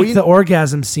 I liked the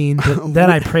orgasm scene, but then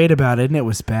I prayed about it and it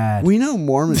was bad. We know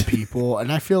Mormon people,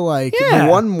 and I feel like the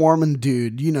one Mormon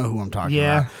dude, you know who I'm talking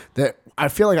about, that I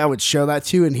feel like I would show that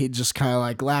to, and he'd just kind of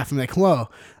like laugh and be like, whoa.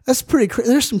 That's pretty.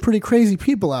 There's some pretty crazy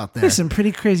people out there. There's some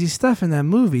pretty crazy stuff in that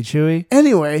movie, Chewy.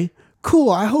 Anyway, cool.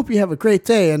 I hope you have a great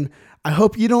day, and I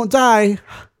hope you don't die.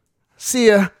 See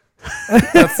ya.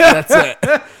 That's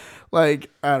it.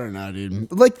 Like, I don't know, dude.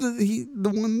 Like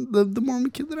the Mormon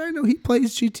kid that I know, he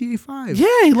plays GTA 5. Yeah,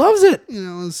 he loves it.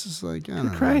 It's just like, I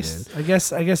don't know, Christ. dude. I guess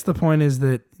the point is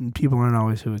that people aren't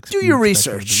always who expect. Do your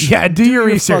research. Yeah, do your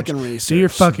research. Fucking research. Do your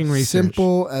fucking research.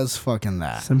 Simple as fucking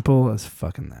that. Simple as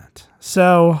fucking that.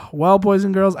 So, well, boys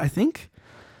and girls, I think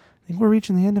we're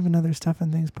reaching the end of another Stuff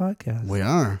and Things podcast. We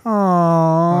are.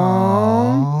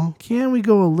 Aww. Can we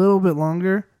go a little bit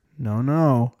longer?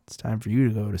 No. It's time for you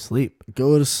to go to sleep.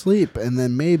 Go to sleep, and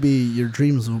then maybe your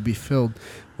dreams will be filled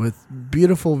with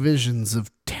beautiful visions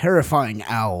of terrifying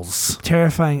owls.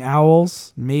 Terrifying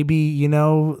owls. Maybe,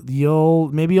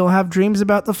 you'll have dreams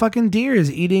about the fucking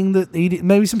deers eating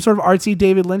maybe some sort of artsy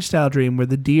David Lynch style dream where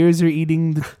the deers are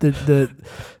eating the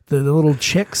little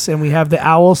chicks, and we have the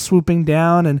owl swooping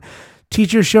down, and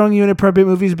teachers showing you inappropriate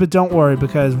movies, but don't worry,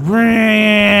 because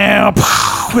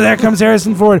there comes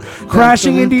Harrison Ford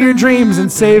crashing into your dreams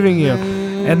and saving you.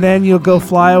 And then you'll go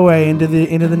fly away into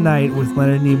the night with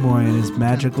Leonard Nimoy and his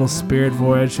magical spirit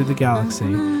voyage through the galaxy.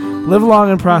 Live long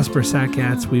and prosper,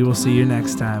 Satcats. We will see you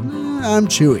next time. I'm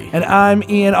Chewy. And I'm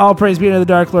Ian. All praise be to the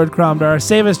Dark Lord Cromdar.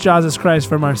 Save us, Jesus Christ,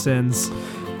 from our sins.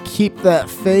 Keep that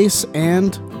face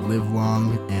and live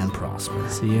long and prosper.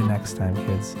 See you next time,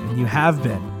 kids. And you have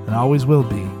been, and always will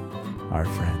be, our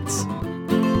friends.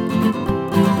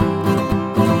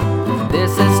 This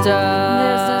is stuff.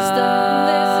 This is stuff.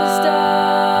 This is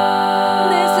stuff.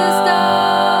 This is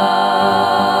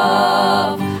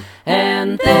stuff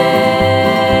and things.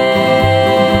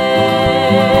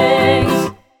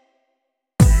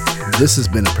 This has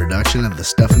been a production of the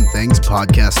Stuff and Things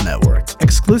Podcast Network.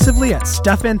 Exclusively at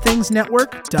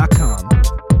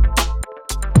StuffandThingsNetwork.com.